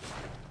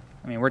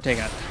I mean, we're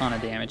taking a ton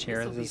of damage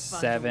here. This is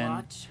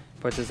 7,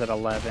 puts us at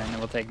 11, and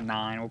we'll take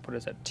 9. We'll put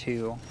us at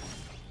 2.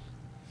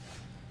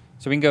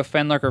 So we can go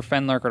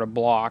Fenlurker to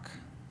block.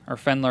 Or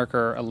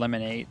Fenlurker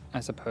eliminate, I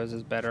suppose,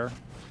 is better.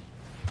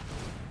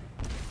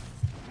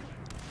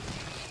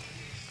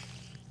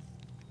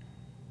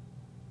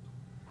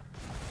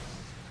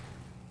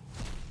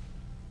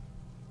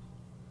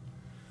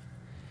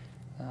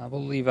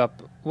 We'll leave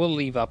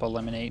up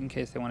eliminate in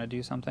case they want to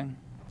do something.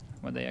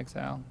 When they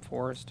exile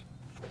forest.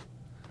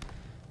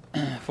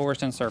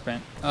 Forest and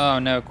serpent. Oh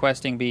no,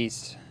 questing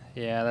beast.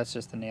 Yeah, that's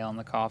just the nail in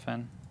the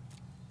coffin.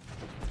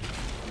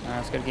 Alright,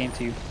 let's go to game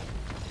 2.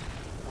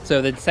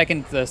 So the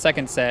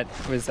second set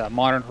was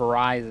Modern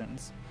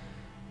Horizons.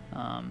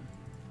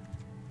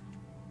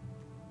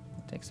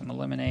 Take some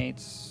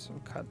eliminates.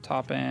 We'll cut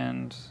top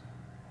end.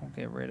 We'll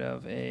get rid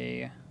of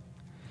a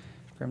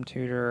Grim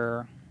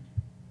Tutor.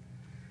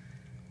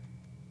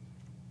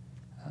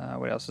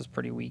 What else is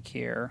pretty weak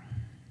here?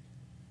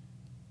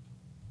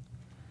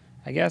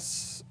 I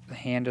guess the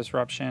hand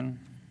disruption.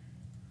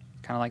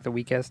 Kind of like the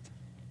weakest.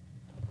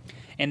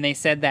 And they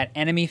said that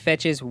enemy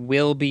fetches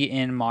will be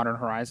in Modern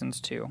Horizons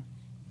 2.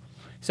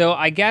 So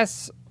I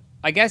guess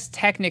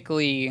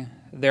technically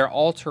they're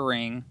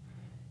altering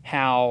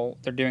how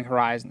they're doing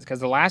Horizons, because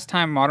the last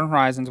time Modern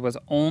Horizons was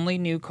only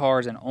new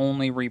cards and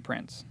only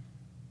reprints.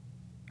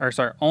 Or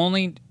sorry,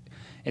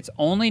 it's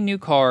only new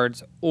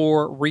cards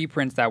or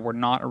reprints that were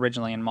not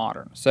originally in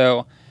Modern.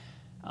 So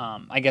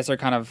I guess they're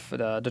kind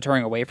of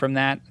deterring away from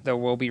that. There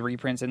will be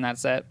reprints in that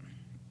set.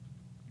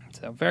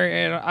 So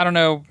I don't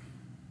know.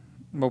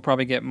 We'll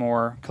probably get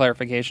more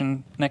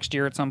clarification next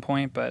year at some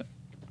point, but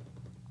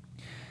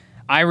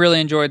I really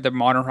enjoyed the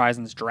Modern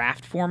Horizons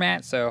draft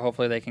format, so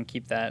hopefully they can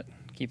keep that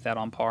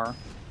on par.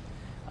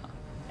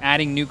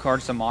 Adding new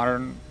cards to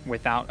Modern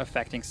without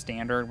affecting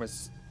Standard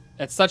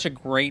it's such a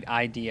great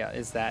idea,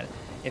 is that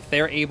if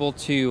they're able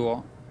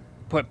to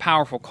put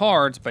powerful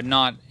cards but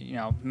not,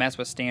 mess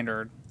with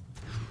Standard,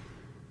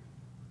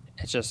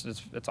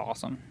 it's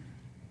awesome.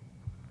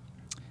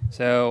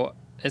 So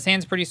this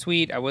hand's pretty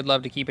sweet. I would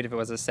love to keep it if it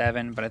was a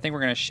 7, but I think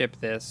we're going to ship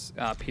this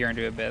Peer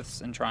into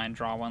Abyss and try and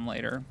draw one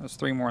later. There's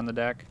 3 more in the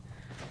deck.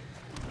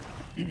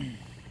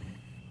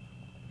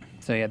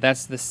 So yeah,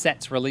 that's the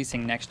set's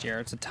releasing next year.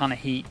 It's a ton of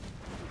heat.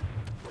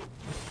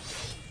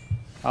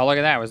 Oh, look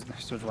at that.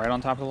 This was right on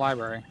top of the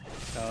library.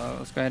 So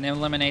let's go ahead and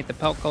eliminate the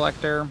Pelt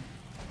Collector.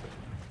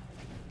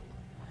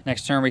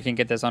 Next turn we can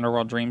get this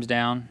Underworld Dreams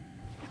down.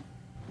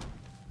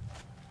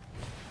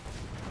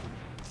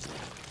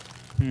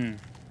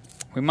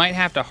 We might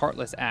have to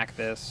Heartless Act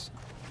this.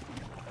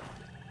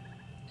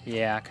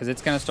 Yeah, because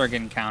it's going to start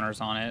getting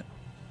counters on it,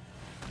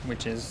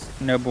 which is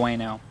no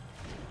bueno.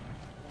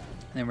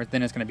 And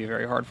then it's going to be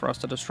very hard for us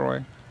to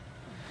destroy.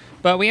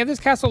 But we have this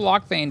Castle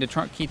Lochthane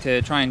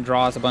to try and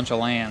draw us a bunch of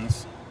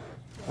lands.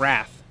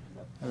 Wrath.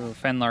 Ooh,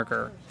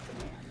 Fenlurker.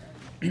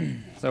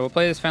 So we'll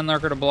play this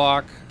Fenlurker to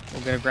block.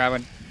 We'll grab a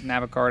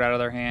nab a card out of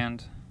their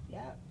hand.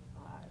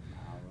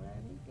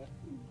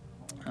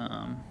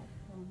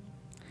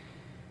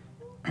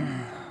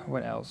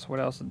 What else? What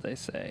else did they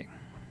say?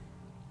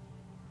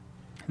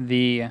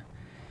 They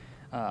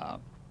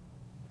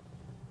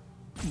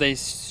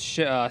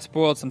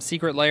spoiled some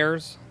secret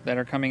layers that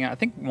are coming out. I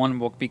think one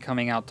will be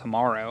coming out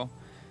tomorrow.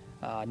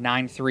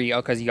 9/3.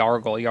 Oh, because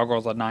Yargle.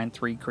 Yargle's a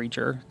 9/3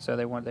 creature, so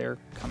they're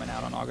coming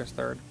out on August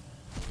 3rd.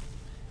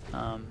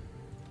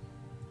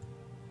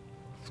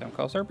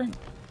 Stonecoil Serpent.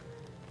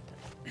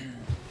 So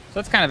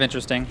that's kind of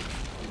interesting.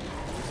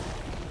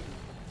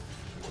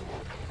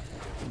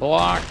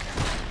 Block.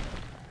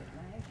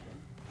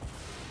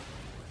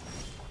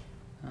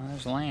 Oh,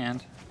 there's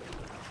land.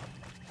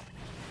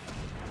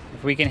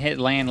 If we can hit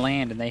land,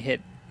 and they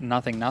hit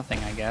nothing,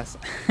 I guess.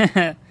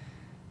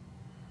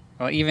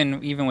 Well,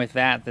 even with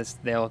that,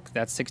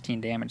 that's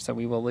 16 damage, so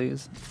we will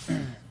lose.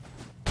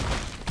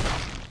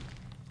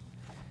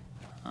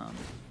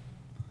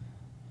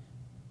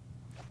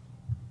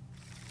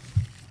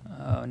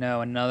 Oh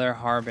no, another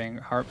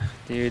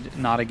dude,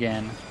 not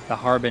again. The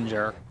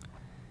Harbinger.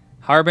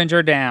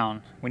 Harbinger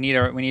down. We need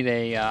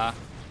a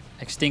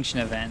extinction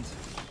event.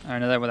 I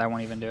know that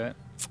won't even do it.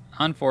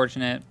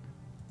 Unfortunate.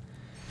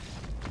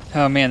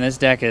 Oh man, this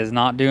deck is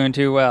not doing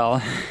too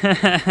well.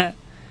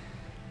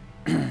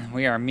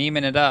 We are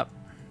memeing it up.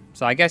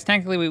 So I guess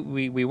technically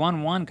we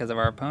won 1 because of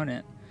our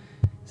opponent.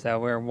 So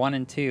we're 1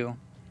 and 2.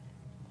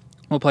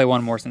 We'll play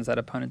one more since that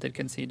opponent did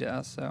concede to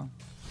us. So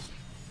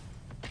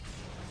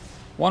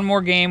one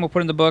more game we'll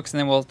put in the books, and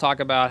then we'll talk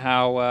about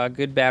how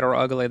good, bad, or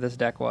ugly this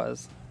deck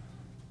was.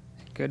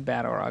 Good,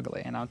 bad, or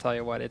ugly. And I'll tell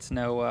you what, it's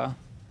no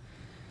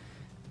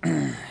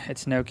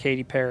it's no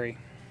Katy Perry.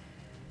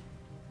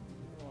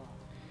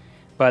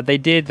 But they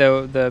did,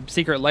 though, the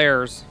secret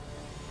layers.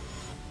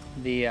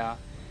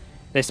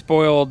 They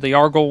spoiled the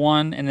Argyle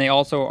one, and they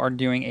also are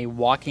doing a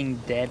Walking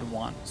Dead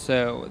one.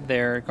 So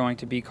they're going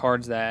to be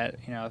cards that,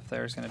 if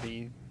there's going to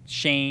be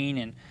Shane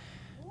and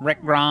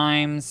Rick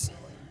Grimes,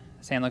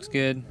 Sand looks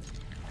good,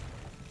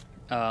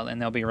 and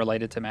they'll be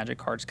related to Magic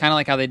cards. Kind of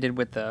like how they did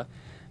with the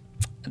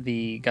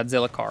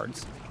Godzilla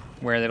cards,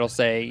 where it'll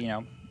say,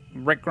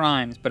 Rick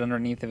Grimes, but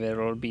underneath of it,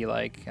 it'll be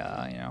like,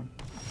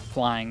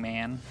 Flying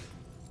Man.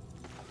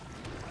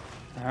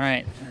 All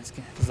right, this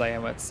is like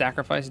what,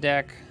 sacrifice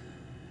deck?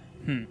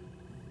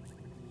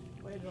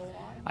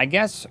 I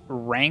guess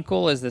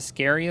Rankle is the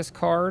scariest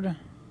card.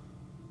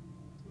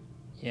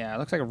 Yeah, it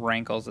looks like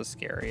Rankle's the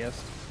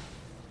scariest.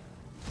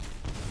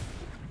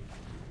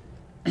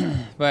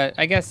 But but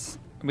I guess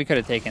we could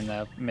have taken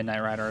the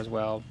Midnight Rider as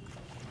well.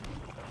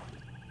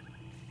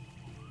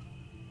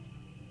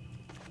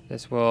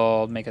 This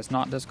will make us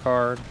not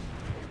discard.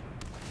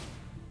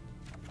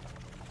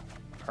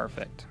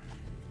 Perfect.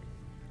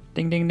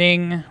 Ding, ding,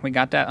 ding. We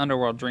got that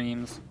Underworld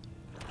Dreams.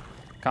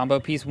 Combo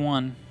piece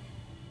 1.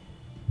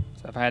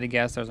 So if I had to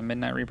guess, there's a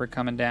Midnight Reaper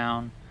coming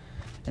down.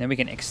 And then we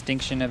can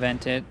Extinction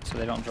Event it so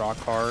they don't draw a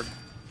card.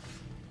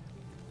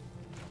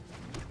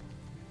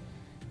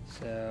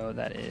 So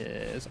that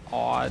is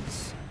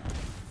odds.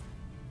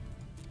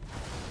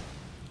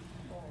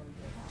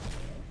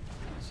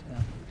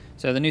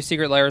 So the new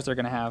secret layers are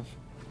going to have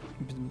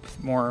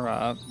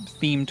more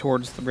theme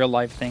towards the real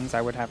life things, I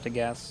would have to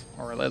guess,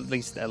 or at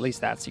least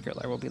that secret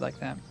layer will be like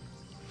that.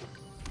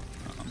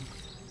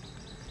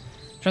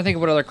 Trying to think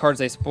of what other cards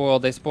they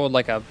spoiled. They spoiled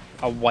like a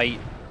white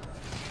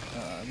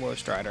Woe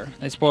Strider.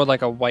 They spoiled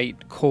like a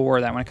white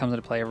core that when it comes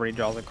into play, everybody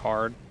draws a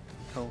card.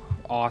 Oh,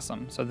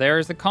 awesome! So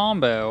there's the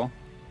combo,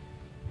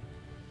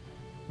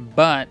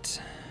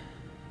 but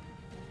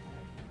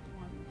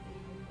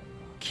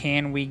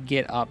can we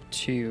get up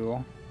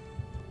to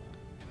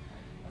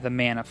the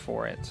mana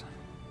for it?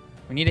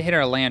 We need to hit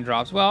our land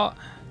drops. Well,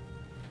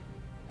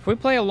 if we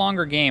play a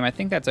longer game, I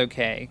think that's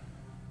okay.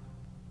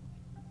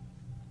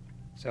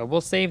 So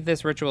we'll save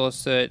this Ritual of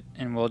Soot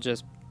and we'll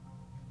just...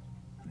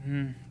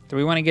 Do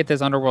we want to get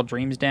this Underworld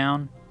Dreams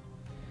down?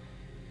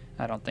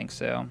 I don't think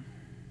so.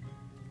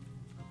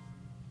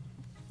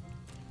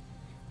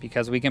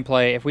 Because we can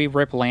play... If we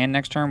rip land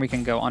next turn, we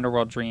can go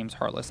Underworld Dreams,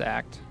 Heartless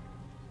Act.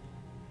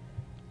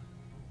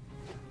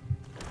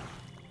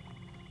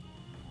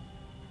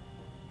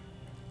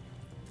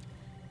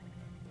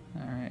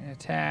 Alright,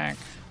 attack.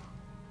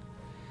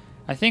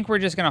 I think we're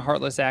just going to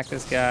Heartless Act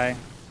this guy.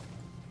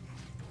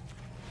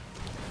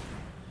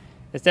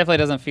 This definitely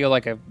doesn't feel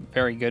like a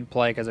very good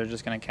play because they're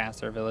just going to cast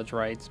their Village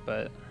Rites,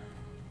 but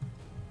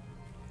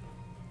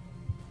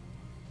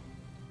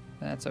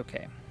that's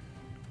okay.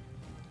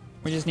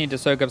 We just need to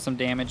soak up some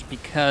damage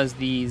because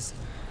these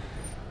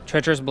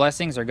Treacherous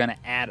Blessings are going to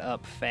add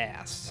up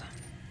fast.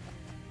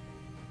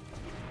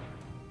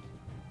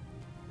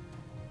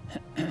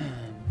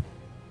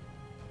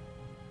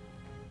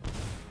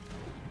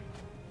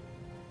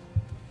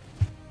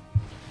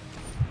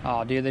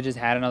 Oh, dude, they just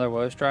had another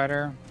Woe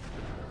Strider.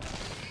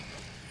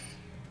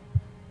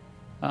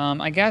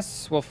 I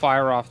guess we'll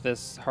fire off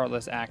this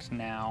Heartless Act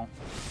now.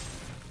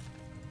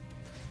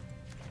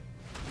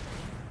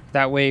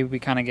 That way we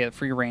kind of get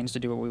free range to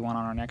do what we want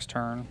on our next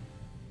turn.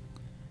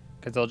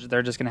 Because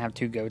they're just going to have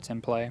 2 goats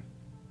in play.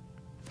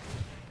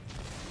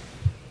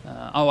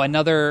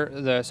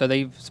 So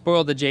they've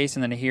spoiled the Jace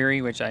and the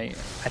Nahiri, which I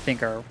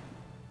think are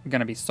going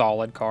to be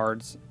solid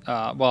cards.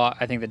 Well,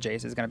 I think the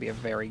Jace is going to be a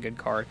very good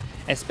card.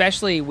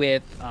 Especially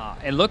with,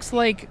 it looks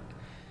like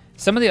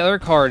some of the other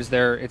cards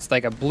there, it's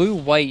like a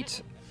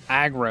blue-white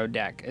aggro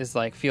deck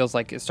feels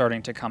like it's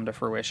starting to come to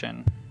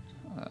fruition.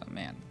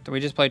 Man, do we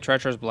just play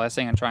Treacherous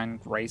Blessing and try and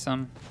race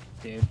them?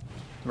 Dude,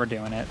 we're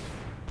doing it.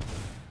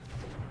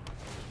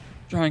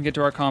 Try and get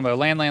to our combo.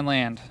 Land, land,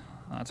 land.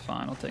 Oh, that's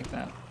fine, I'll take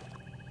that.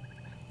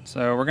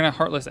 So we're going to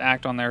Heartless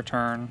Act on their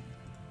turn.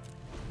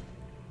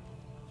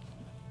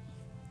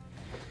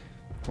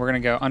 We're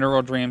going to go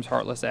Underworld Dreams,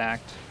 Heartless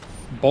Act.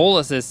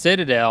 Bolus's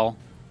Citadel.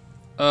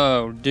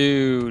 Oh,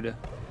 dude.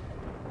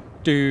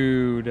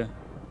 Dude.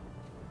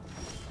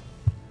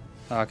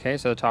 Okay,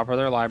 so the top of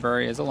their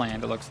library is a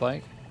land, it looks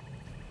like.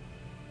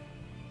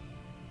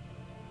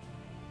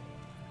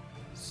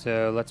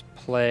 So let's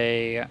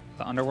play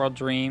the Underworld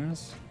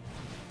Dreams.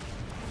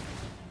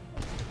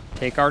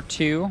 Take our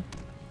 2.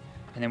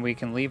 And then we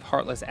can leave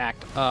Heartless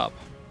Act up.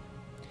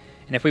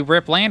 And if we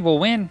rip land, we'll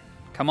win.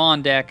 Come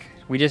on, deck.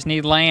 We just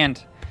need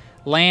land.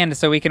 Land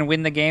so we can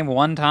win the game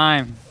one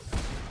time.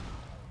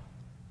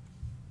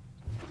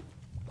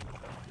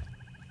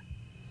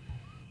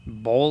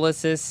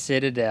 Bolus's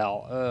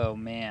Citadel. Oh,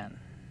 man.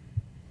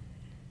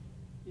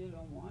 You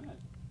don't want it.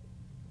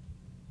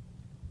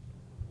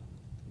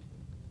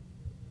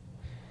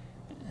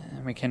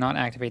 And we cannot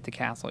activate the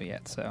castle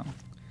yet, so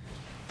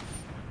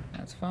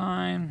that's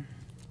fine.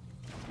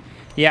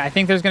 Yeah, I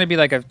think there's going to be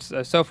like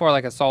so far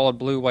like a solid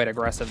blue-white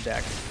aggressive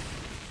deck.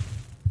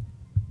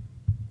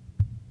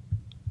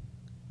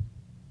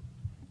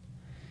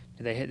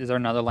 Did they hit? Is there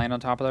another land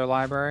on top of their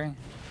library?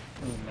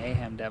 Ooh,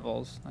 Mayhem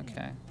Devils.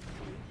 Okay.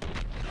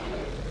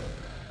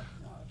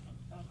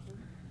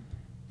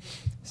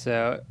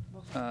 So,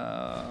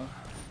 that's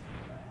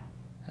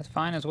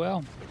fine as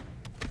well.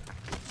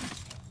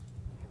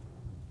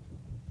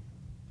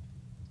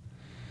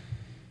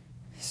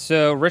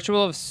 So,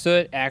 Ritual of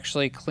Soot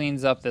actually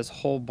cleans up this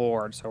whole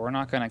board, so we're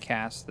not going to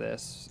cast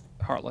this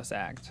Heartless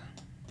Act.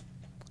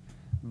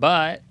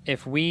 But,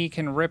 if we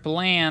can rip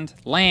land,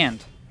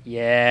 land!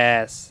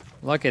 Yes!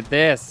 Look at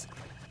this.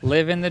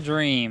 Living the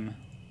dream.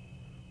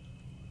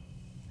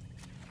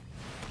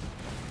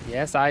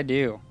 Yes, I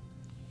do.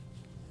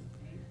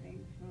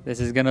 This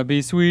is going to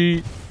be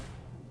sweet.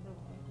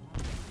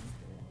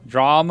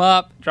 Draw them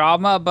up. Draw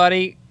them up,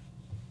 buddy.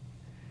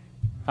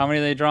 How many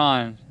are they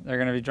drawing? They're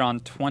going to be drawing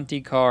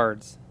 20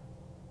 cards.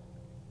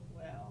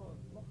 Well,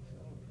 it looks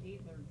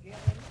either jelly.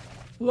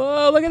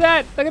 Whoa, look at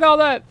that. Look at all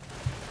that.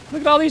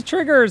 Look at all these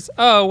triggers.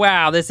 Oh,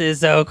 wow. This is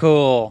so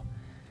cool.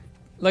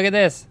 Look at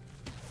this.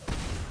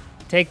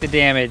 Take the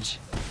damage.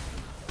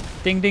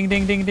 Ding, ding,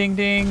 ding, ding, ding,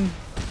 ding.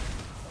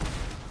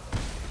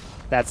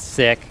 That's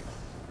sick.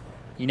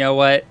 You know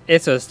what?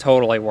 This was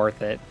totally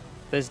worth it.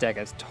 This deck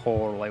is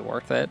totally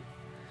worth it.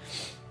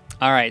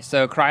 All right,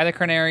 so Cry the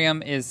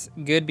Cranarium is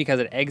good because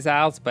it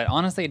exiles, but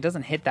honestly, it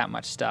doesn't hit that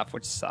much stuff,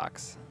 which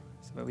sucks.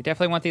 So, but we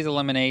definitely want these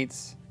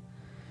eliminates.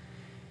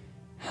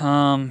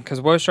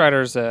 Because Woe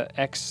Strider's a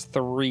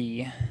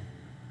X3.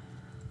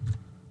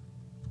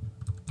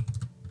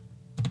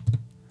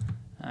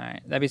 All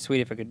right, that'd be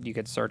sweet if you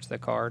could search the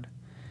card.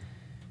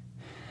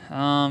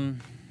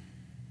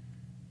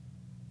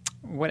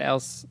 What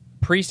else?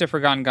 Priest of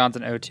Forgotten Gods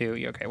in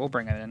O2. Okay, we'll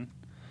bring it in.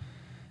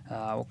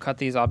 We'll cut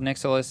these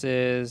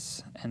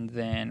Obnixiluses, and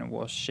then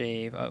we'll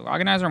shave.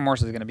 Agonizer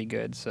Remorse is going to be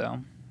good, so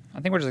I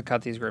think we're just going to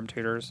cut these Grim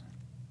Tutors.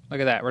 Look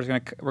at that.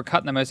 We're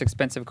cutting the most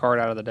expensive card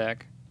out of the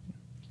deck.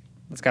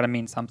 It's got to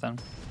mean something.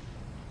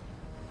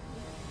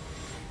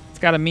 It's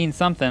got to mean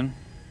something.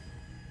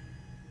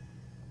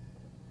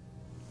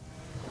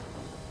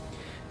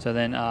 So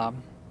then, yeah,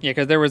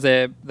 because there was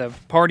the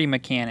party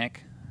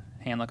mechanic.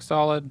 Hand looks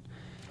solid.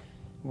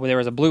 Well, there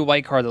was a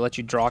blue-white card that lets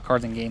you draw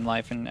cards in game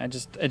life, and it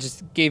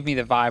just gave me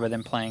the vibe of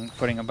them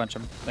putting a bunch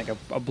of like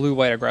a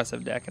blue-white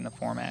aggressive deck in the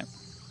format.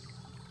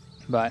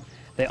 But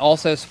they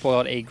also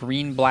spoiled a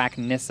green-black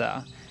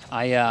Nissa.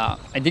 I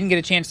didn't get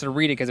a chance to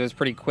read it because it was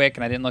pretty quick,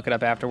 and I didn't look it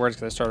up afterwards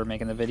because I started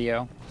making the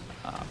video.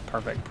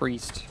 Perfect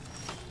Priest.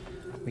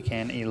 We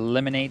can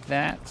eliminate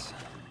that.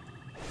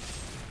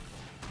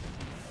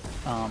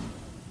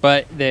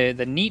 But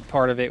the neat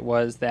part of it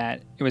was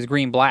that it was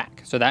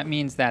green-black. So that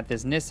means that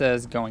this Nissa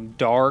is going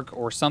dark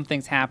or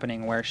something's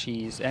happening where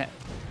she's at.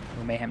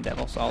 Mayhem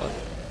Devil, solid.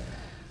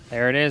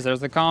 There it is.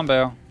 There's the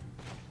combo.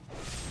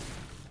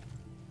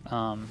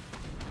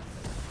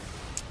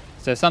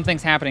 So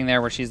something's happening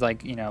there where she's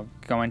like, you know,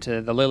 going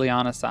to the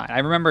Liliana side. I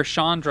remember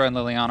Chandra and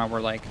Liliana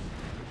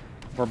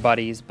were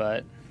buddies,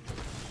 but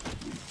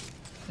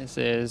this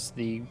is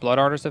the Blood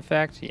Artist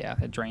effect. Yeah,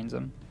 it drains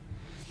them.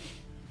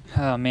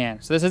 Oh,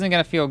 man. So this isn't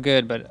going to feel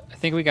good, but I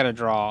think we got to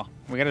draw.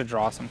 We got to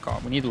draw some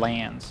cards. We need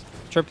lands.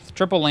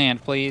 Triple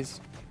land, please.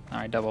 All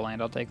right, double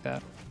land. I'll take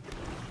that.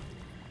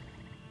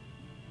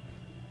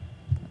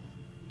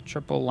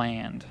 Triple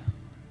land.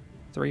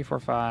 3, 4,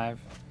 5.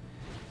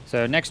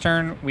 So next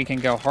turn, we can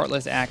go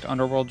Heartless Act,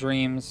 Underworld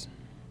Dreams.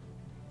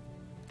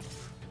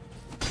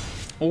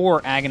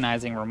 Or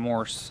Agonizing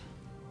Remorse.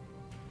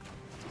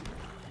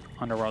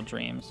 Underworld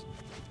Dreams.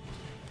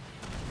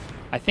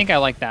 I think I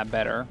like that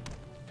better.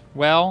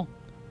 Well,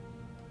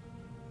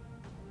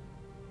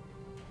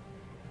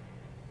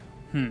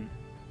 no.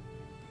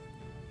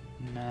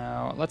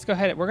 Let's go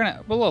ahead.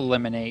 We'll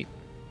eliminate.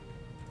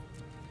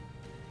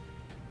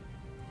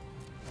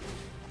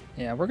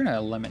 Yeah, we're gonna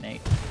eliminate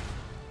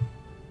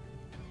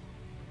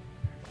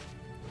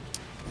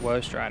Woe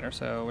Strider.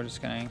 So we're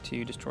just going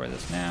to destroy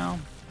this now,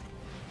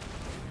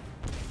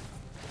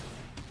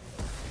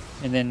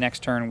 and then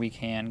next turn we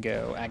can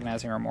go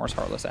Agonizing Remorse,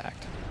 Heartless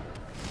Act.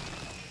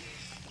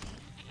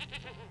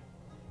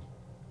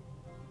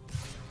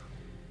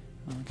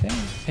 Okay,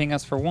 ping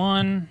us for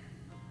 1.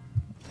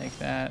 Take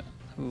that.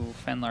 Ooh,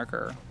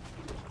 Fenlurker.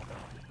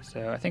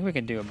 So I think we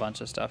can do a bunch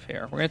of stuff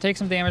here. We're going to take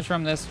some damage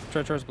from this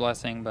Treacherous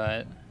Blessing,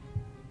 but...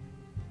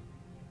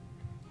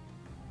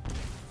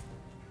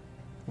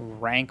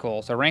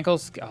 Rankle. So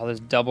Rankle's... Oh,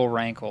 there's double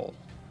Rankle.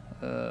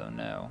 Oh,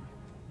 no.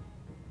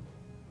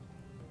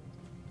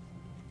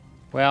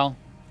 Well,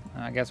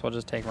 I guess we'll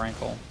just take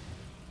Rankle.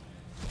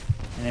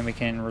 And then we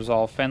can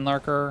resolve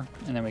Fenlurker,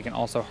 and then we can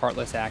also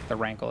Heartless Act the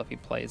Rankle if he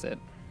plays it.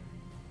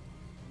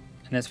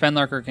 And this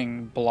Fenlurker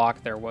can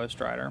block their Woe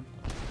Strider.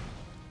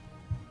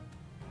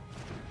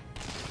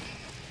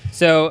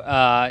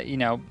 So, you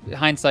know,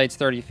 hindsight's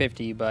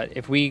 30-50, but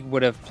if we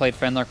would have played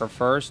Fenlurker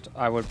first,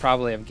 I would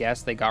probably have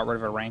guessed they got rid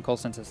of a Rankle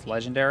since it's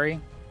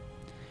legendary.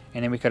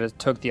 And then we could have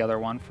took the other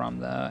one from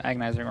the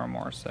Agonizing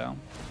Remorse,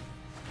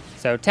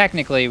 so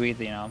technically, we,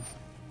 you know,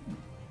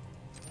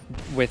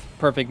 with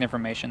perfect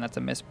information, that's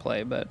a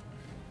misplay, but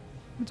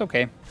it's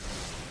okay.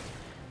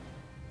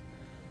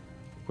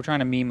 We're trying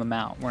to meme them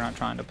out. We're not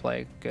trying to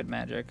play good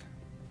Magic.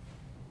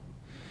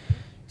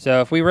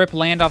 So if we rip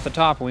land off the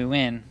top, we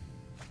win.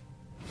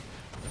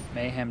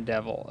 Mayhem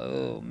Devil.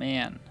 Oh,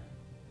 man.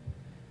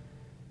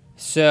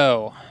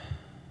 So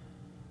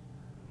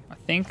I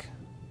think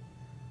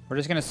we're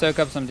just going to soak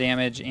up some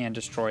damage and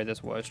destroy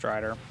this Woe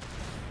Strider.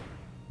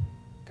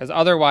 Because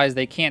otherwise,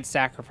 they can't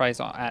sacrifice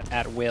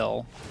at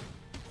will.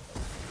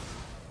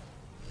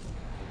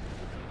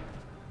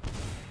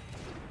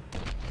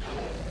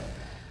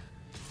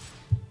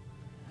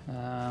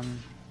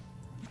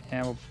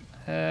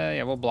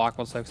 Yeah, we'll block.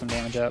 We'll soak some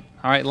damage up.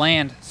 All right,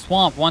 land.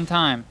 Swamp one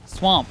time.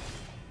 Swamp.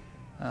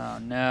 Oh,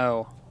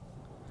 no.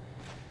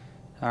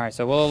 All right,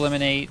 so we'll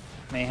eliminate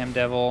Mayhem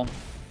Devil.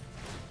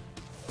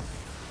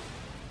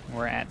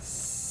 We're at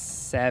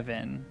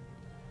 7.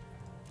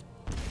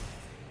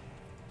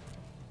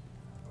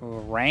 Ooh,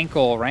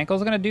 Rankle.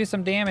 Rankle's gonna do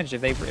some damage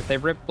if they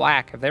rip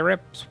black. If they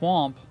rip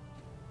swamp.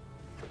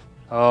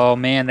 Oh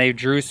man, they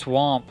drew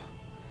swamp.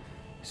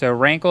 So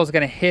Rankle's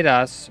gonna hit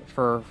us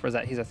for is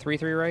that he's a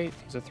 3/3, right?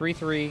 He's a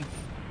 3/3.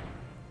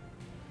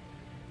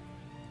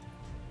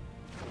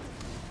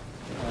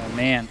 Oh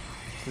man,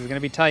 this is gonna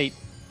be tight.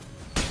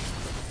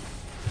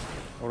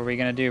 What are we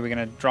gonna do? We're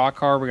gonna draw a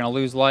card. We're gonna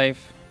lose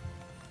life.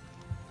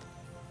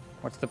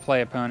 What's the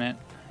play, opponent?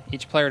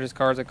 Each player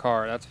discards a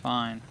card. That's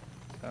fine.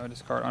 So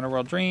discard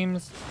Underworld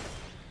Dreams.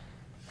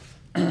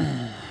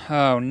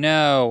 Oh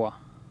no.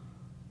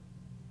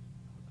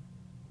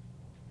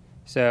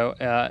 So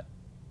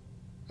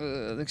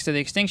so the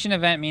extinction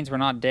event means we're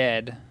not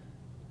dead.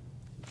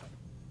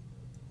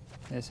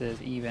 This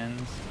is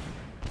evens.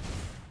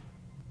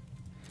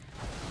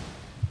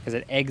 Because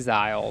it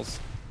exiles.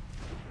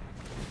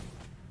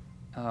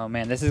 Oh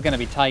man, this is going to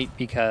be tight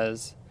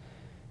because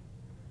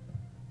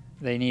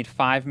they need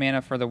 5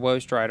 mana for the Woe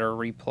Strider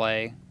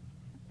replay.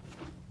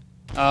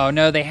 Oh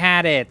no, they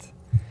had it!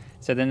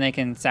 So then they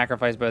can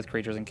sacrifice both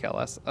creatures and kill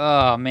us.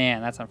 Oh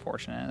man, that's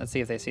unfortunate. Let's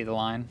see if they see the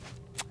line.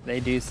 They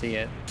do see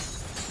it.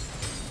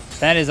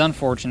 That is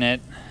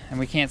unfortunate. And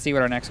we can't see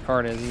what our next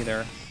card is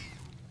either.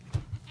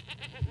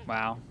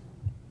 Wow.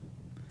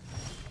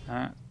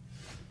 Alright.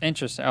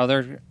 Interesting. Oh,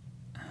 they're...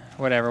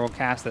 Whatever, we'll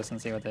cast this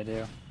and see what they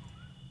do.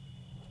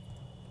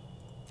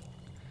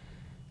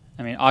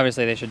 I mean,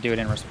 obviously they should do it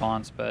in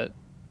response, but...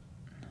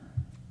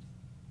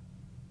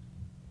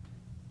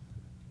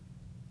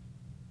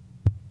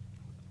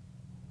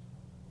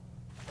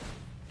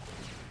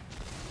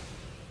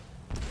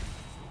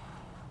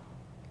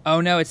 Oh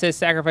no, it says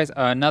sacrifice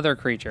another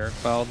creature.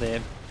 Well,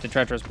 the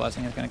Treacherous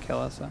Blessing is going to kill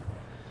us. So.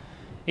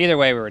 Either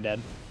way, we were dead.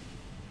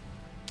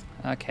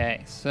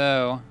 Okay,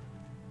 so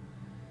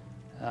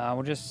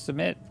we'll just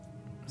submit.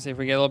 See if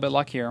we get a little bit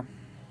luckier.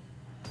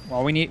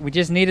 Well, we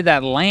just needed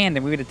that land,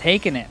 and we would have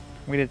taken it.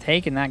 We'd have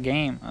taken that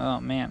game. Oh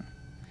man.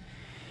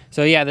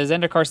 So yeah, the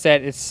Zendikar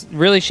set, it's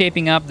really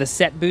shaping up. The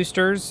set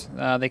boosters,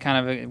 they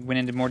kind of went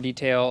into more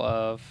detail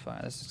of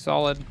this is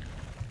solid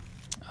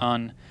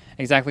on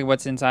exactly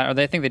what's inside. Or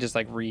they think they just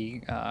like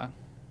re-upped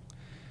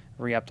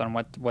on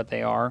what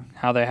they are.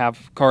 How they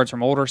have cards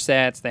from older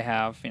sets. They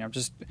have, you know,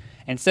 just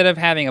instead of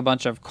having a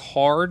bunch of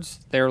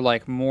cards, they're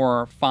like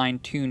more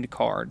fine-tuned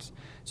cards.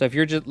 So if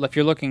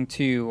you're looking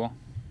to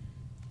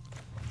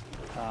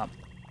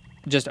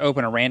just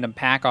open a random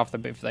pack off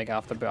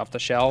the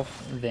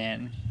shelf,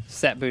 then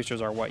set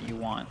boosters are what you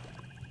want.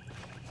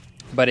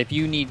 But if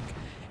you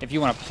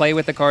want to play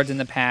with the cards in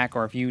the pack,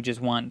 or if you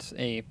just want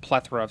a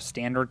plethora of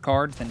standard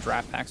cards, then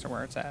draft packs are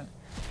where it's at.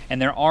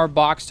 And there are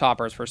box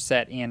toppers for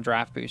set and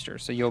draft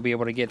boosters, so you'll be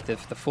able to get the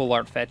full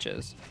art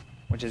fetches,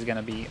 which is going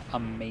to be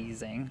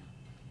amazing.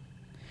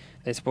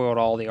 They spoiled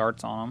all the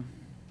arts on them.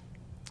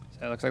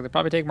 So it looks like they'll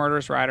probably take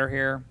Murderous Rider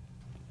here.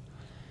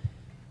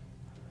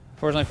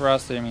 Fortunately for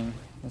us, I mean,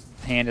 this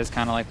hand is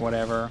kind of like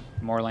whatever.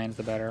 The more lands,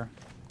 the better.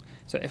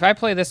 So if I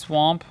play this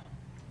Swamp...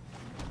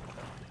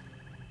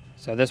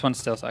 So this one's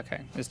still...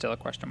 Okay, it's still a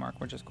question mark,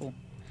 which is cool.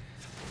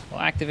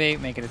 We'll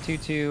activate, make it a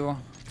 2/2.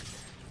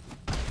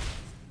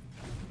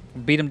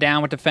 Beat him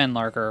down with the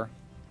Fenlurker.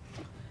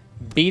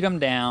 Beat him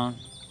down.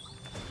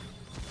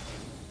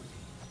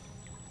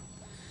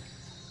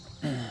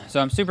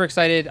 So I'm super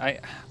excited.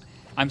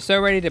 I'm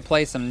so ready to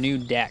play some new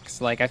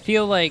decks. Like, I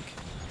feel like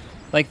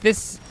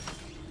this...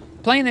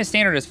 Playing this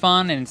standard is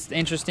fun and it's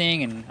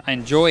interesting and I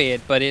enjoy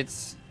it, but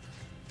it's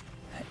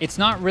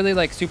not really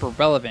like super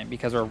relevant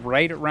because we're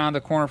right around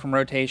the corner from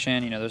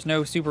rotation. You know, there's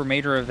no super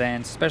major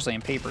events, especially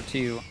in paper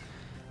too.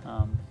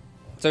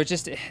 So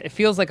it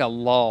feels like a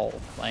lull.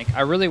 Like,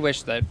 I really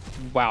wish that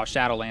WoW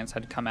Shadowlands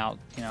had come out,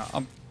 you know,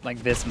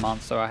 like this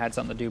month, so I had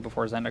something to do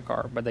before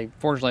Zendikar. But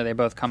fortunately they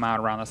both come out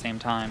around the same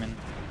time, and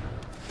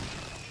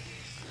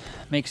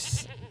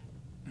makes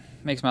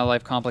my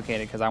life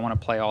complicated because I want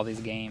to play all these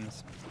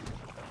games.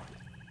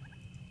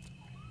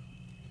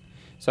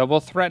 So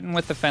we'll threaten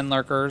with the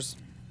Fenlurkers.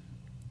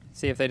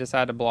 See if they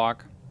decide to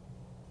block.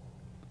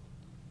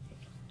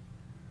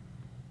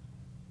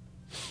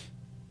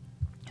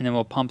 And then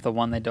we'll pump the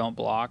one they don't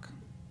block.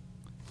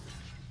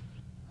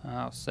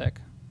 Oh, sick.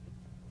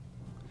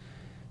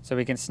 So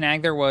we can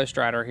snag their Woe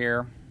Strider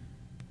here.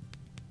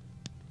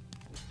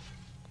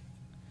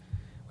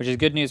 Which is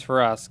good news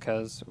for us,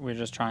 because we're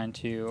just trying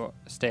to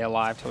stay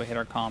alive till we hit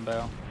our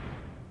combo.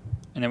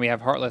 And then we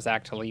have Heartless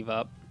Act to leave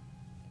up.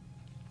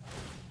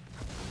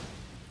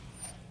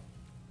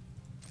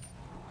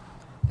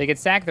 They could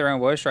sack their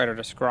own Woe Strider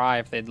to scry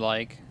if they'd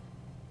like.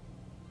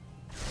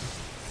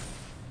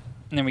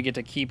 And then we get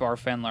to keep our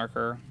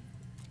Fenlurker.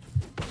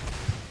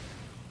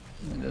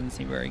 It doesn't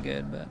seem very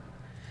good, but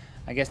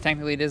I guess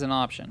technically it is an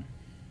option.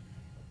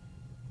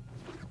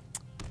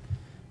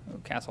 Oh,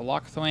 Castle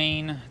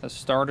Lochthwain, the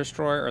Star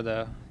Destroyer, or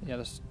the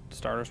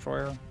Star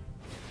Destroyer.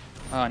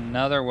 Oh,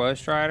 another Woe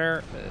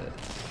Strider. Ugh.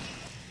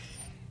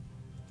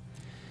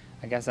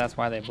 I guess that's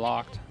why they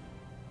blocked.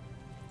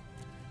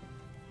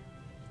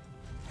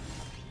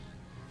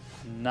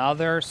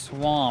 Another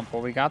swamp.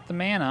 Well, we got the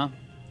mana.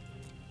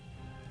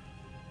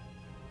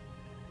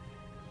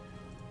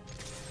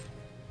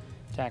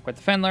 Attack with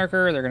the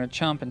Fenlurker. They're going to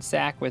chump and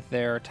sack with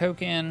their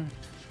token.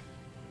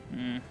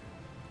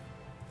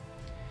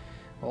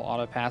 We'll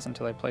auto pass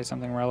until they play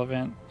something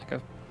relevant, like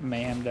a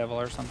Mayhem Devil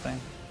or something.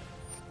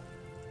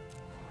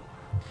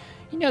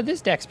 You know,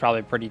 this deck's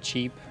probably pretty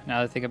cheap now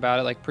that I think about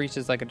it. Like, Priest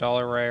is like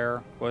 $1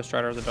 rare. Ghost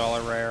Rider is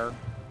 $1 rare.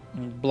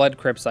 And Blood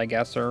Crypts, I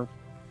guess, are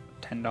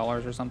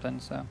 $10 or something.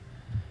 So,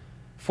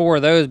 4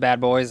 of those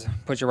bad boys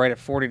put you right at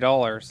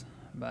 $40.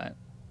 But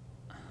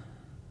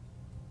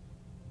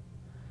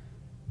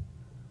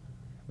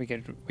we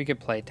could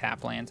play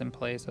tap lands in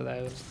place of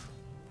those.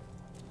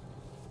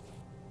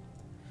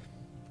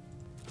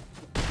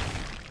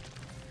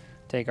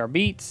 Take our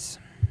beats.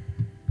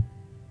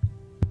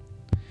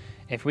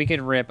 If we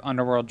could rip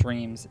Underworld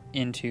Dreams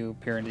into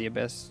Peer into the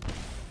Abyss,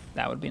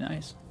 that would be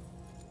nice.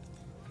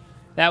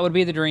 That would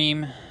be the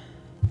dream.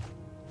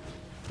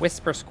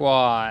 Whisper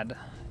Squad.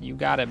 You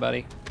got it,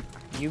 buddy.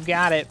 You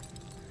got it.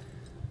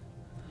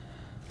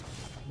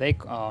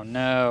 Oh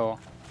no.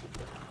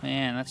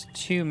 Man, that's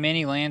too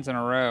many lands in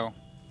a row.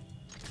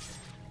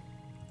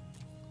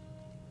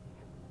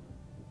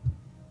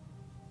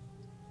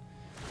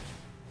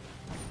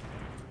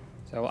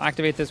 So we'll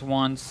activate this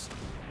once.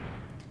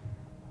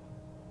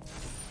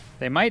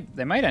 They might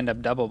end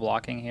up double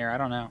blocking here. I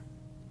don't know.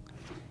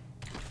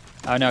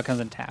 Oh no, it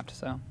comes in tapped,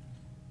 so.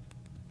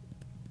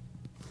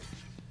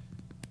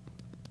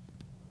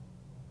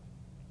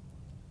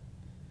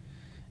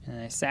 And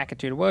they sack it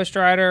to the Woe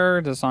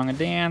Strider, the Song and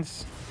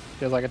Dance.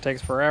 Feels like it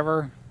takes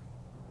forever.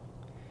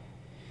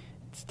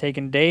 It's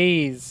taking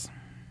days.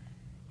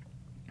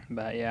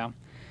 But yeah.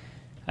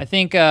 I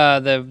think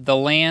the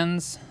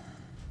lands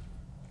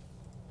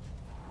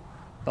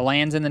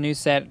in the new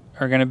set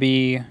are gonna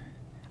be,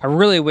 I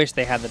really wish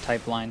they had the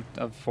type line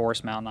of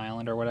Forest Mountain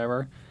Island or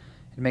whatever.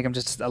 It'd make them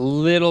just a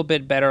little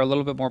bit better, a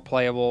little bit more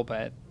playable,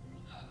 but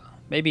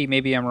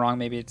maybe I'm wrong.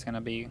 Maybe it's going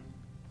to be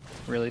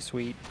really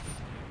sweet.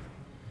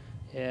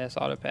 Yes,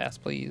 auto pass,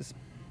 please.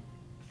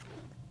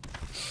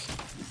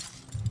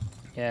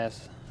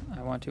 Yes,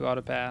 I want to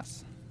auto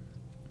pass.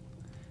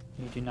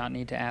 You do not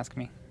need to ask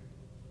me.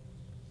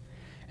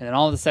 And then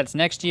all the sets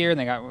next year, and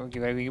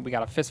we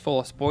got a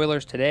fistful of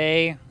spoilers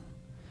today.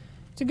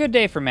 It's a good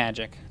day for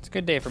Magic. It's a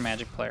good day for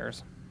Magic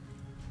players.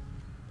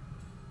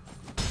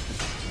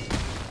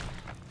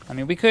 I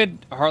mean, we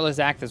could Heartless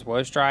Act as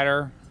Woe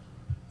Strider,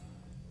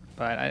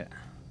 but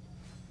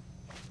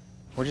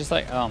we're just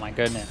like, oh my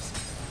goodness.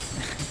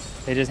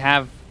 They just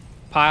have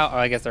pile. Oh,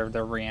 I guess they're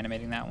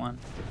reanimating that one.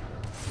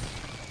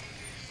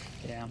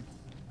 Yeah.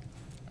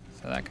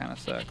 So that kind of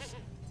sucks.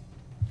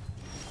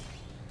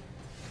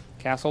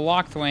 Castle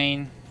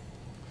Lochthwain.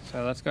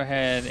 So let's go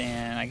ahead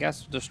and I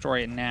guess destroy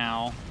it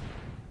now.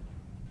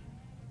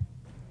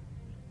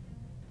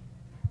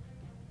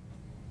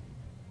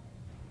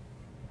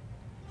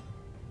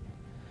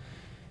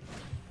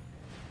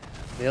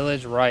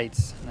 Village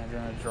Rites, and they're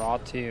going to draw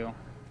 2.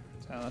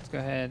 So let's go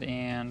ahead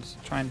and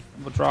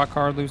we'll draw a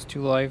card, lose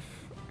 2 life.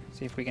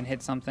 See if we can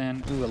hit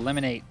something. Ooh,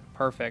 eliminate.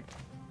 Perfect.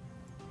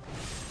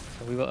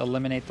 So we will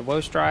eliminate the Woe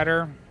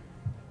Strider.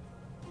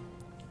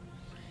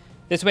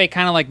 This way it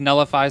kind of like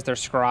nullifies their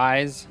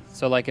scries.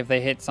 So like if they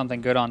hit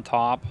something good on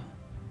top,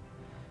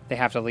 they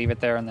have to leave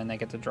it there and then they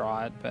get to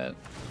draw it, but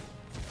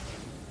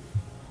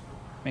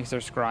makes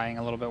their scrying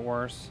a little bit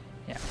worse.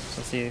 Yeah,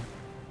 so see.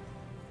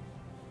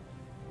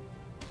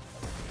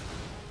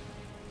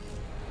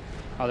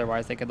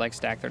 Otherwise, they could like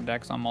stack their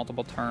decks on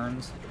multiple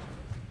turns.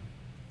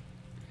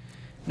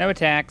 No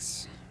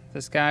attacks.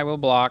 This guy will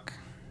block.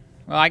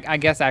 Well, I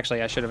guess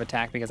actually I should have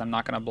attacked because I'm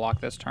not going to block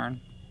this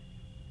turn.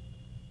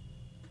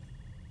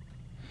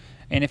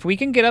 And if we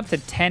can get up to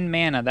 10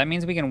 mana, that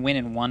means we can win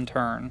in 1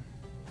 turn.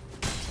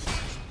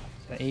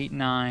 So 8,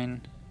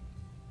 9.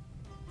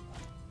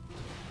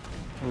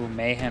 Ooh,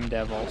 Mayhem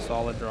Devil,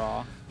 solid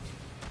draw.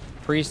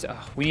 Priest,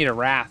 we need a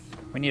Wrath.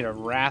 We need a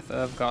Wrath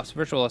of God.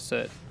 Spiritual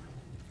Ascent.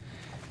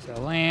 So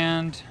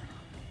land,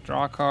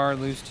 draw a card,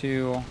 lose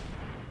 2.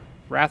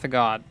 Wrath of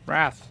God.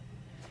 Wrath.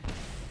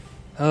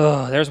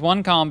 Oh, there's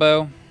one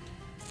combo.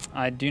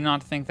 I do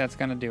not think that's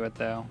going to do it,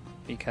 though,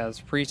 because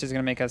Priest is going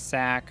to make us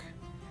sack.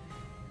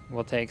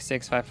 We'll take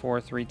 6, 5,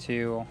 4, 3,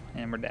 2,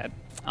 and we're dead.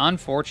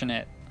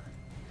 Unfortunate.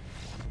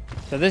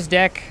 So this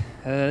deck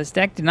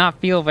did not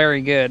feel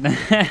very good.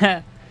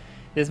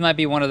 This might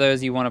be one of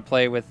those you want to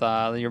play with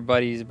your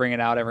buddies, bring it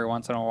out every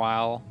once in a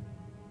while.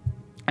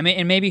 I mean,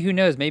 and maybe, who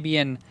knows, maybe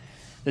in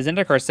the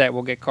Zendikar set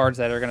we'll get cards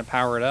that are going to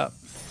power it up.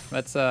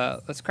 Let's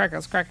crack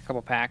a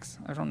couple packs.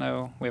 I don't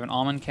know. We have an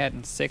Almond Cat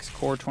and 6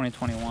 Core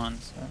 2021.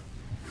 So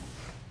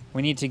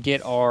we need to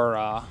get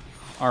our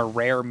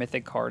rare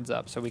mythic cards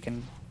up so we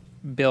can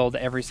build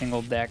every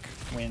single deck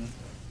when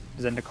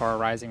Zendikar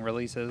Rising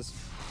releases.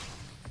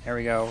 There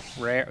we go.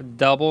 Rare,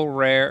 double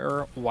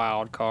rare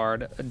wild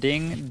card.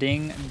 Ding,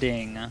 ding,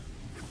 ding. Right,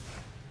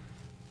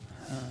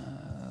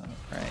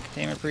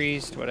 Containment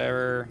Priest,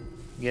 whatever.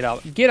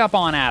 Get up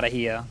on out of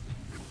here.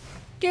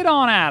 Get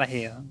on out of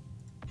here.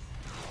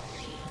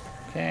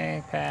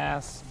 Okay,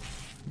 pass.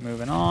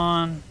 Moving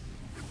on.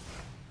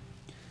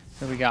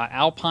 So we got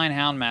Alpine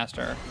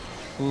Houndmaster.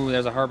 Ooh,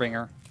 there's a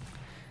Harbinger.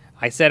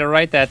 I said it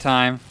right that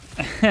time.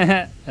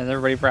 Is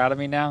everybody proud of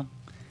me now?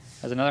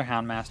 There's another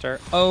Houndmaster.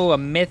 Oh, a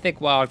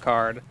mythic wild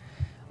card.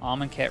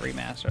 Amonkhet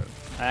Remastered.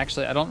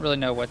 I don't really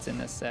know what's in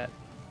this set.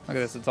 Look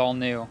at this, it's all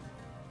new.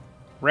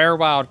 Rare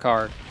wild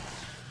card.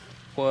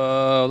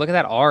 Whoa, look at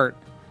that art.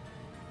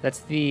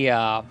 That's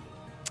the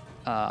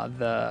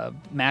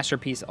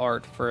masterpiece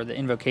art for the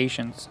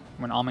Invocations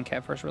when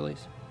Amonkhet first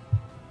released.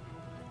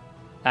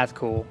 That's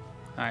cool.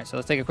 All right, so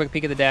let's take a quick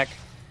peek at the deck.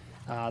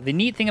 The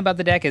neat thing about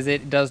the deck is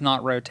it does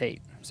not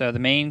rotate. So the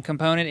main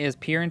component is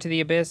Peer into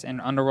the Abyss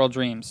and Underworld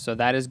Dreams. So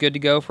that is good to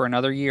go for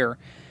another year.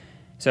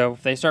 So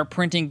if they start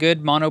printing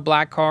good mono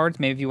black cards,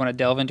 maybe if you want to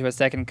delve into a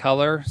second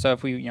color. So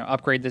if we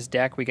upgrade this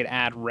deck, we could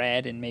add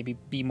red and maybe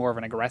be more of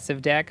an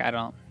aggressive deck.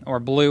 Or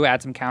blue,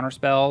 add some counter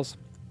spells.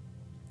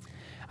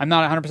 I'm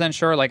not 100%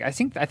 sure. Like I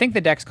think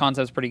the deck's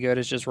concept's pretty good.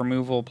 It's just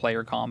removal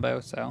player combo.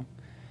 So,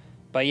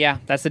 but yeah,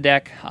 that's the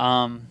deck.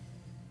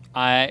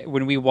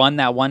 When we won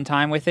that one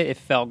time with it, it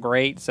felt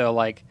great. So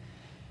like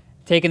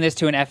taking this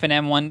to an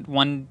FNM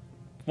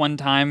one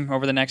time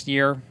over the next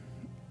year,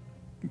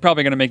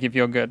 probably going to make you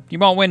feel good. You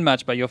won't win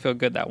much, but you'll feel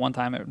good that one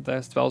time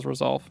the spells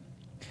resolve.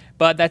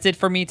 But that's it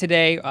for me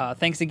today.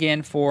 Thanks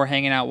again for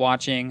hanging out,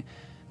 watching,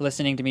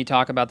 listening to me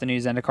talk about the new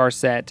Zendikar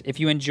set. If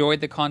you enjoyed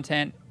the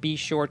content, be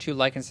sure to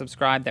like and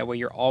subscribe. That way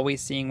you're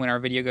always seeing when our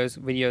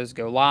videos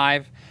go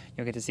live.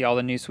 You'll get to see all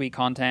the new sweet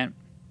content.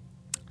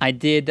 I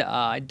did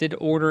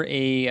order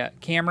a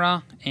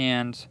camera,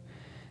 and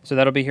so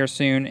that'll be here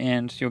soon,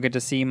 and you'll get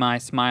to see my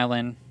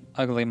smiling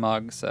ugly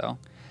mug. So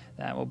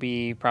that will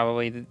be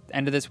probably the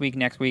end of this week,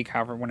 next week,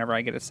 however, whenever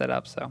I get it set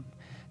up. So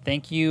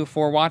thank you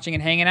for watching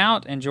and hanging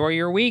out. Enjoy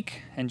your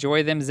week.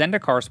 Enjoy them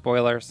Zendikar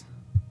spoilers.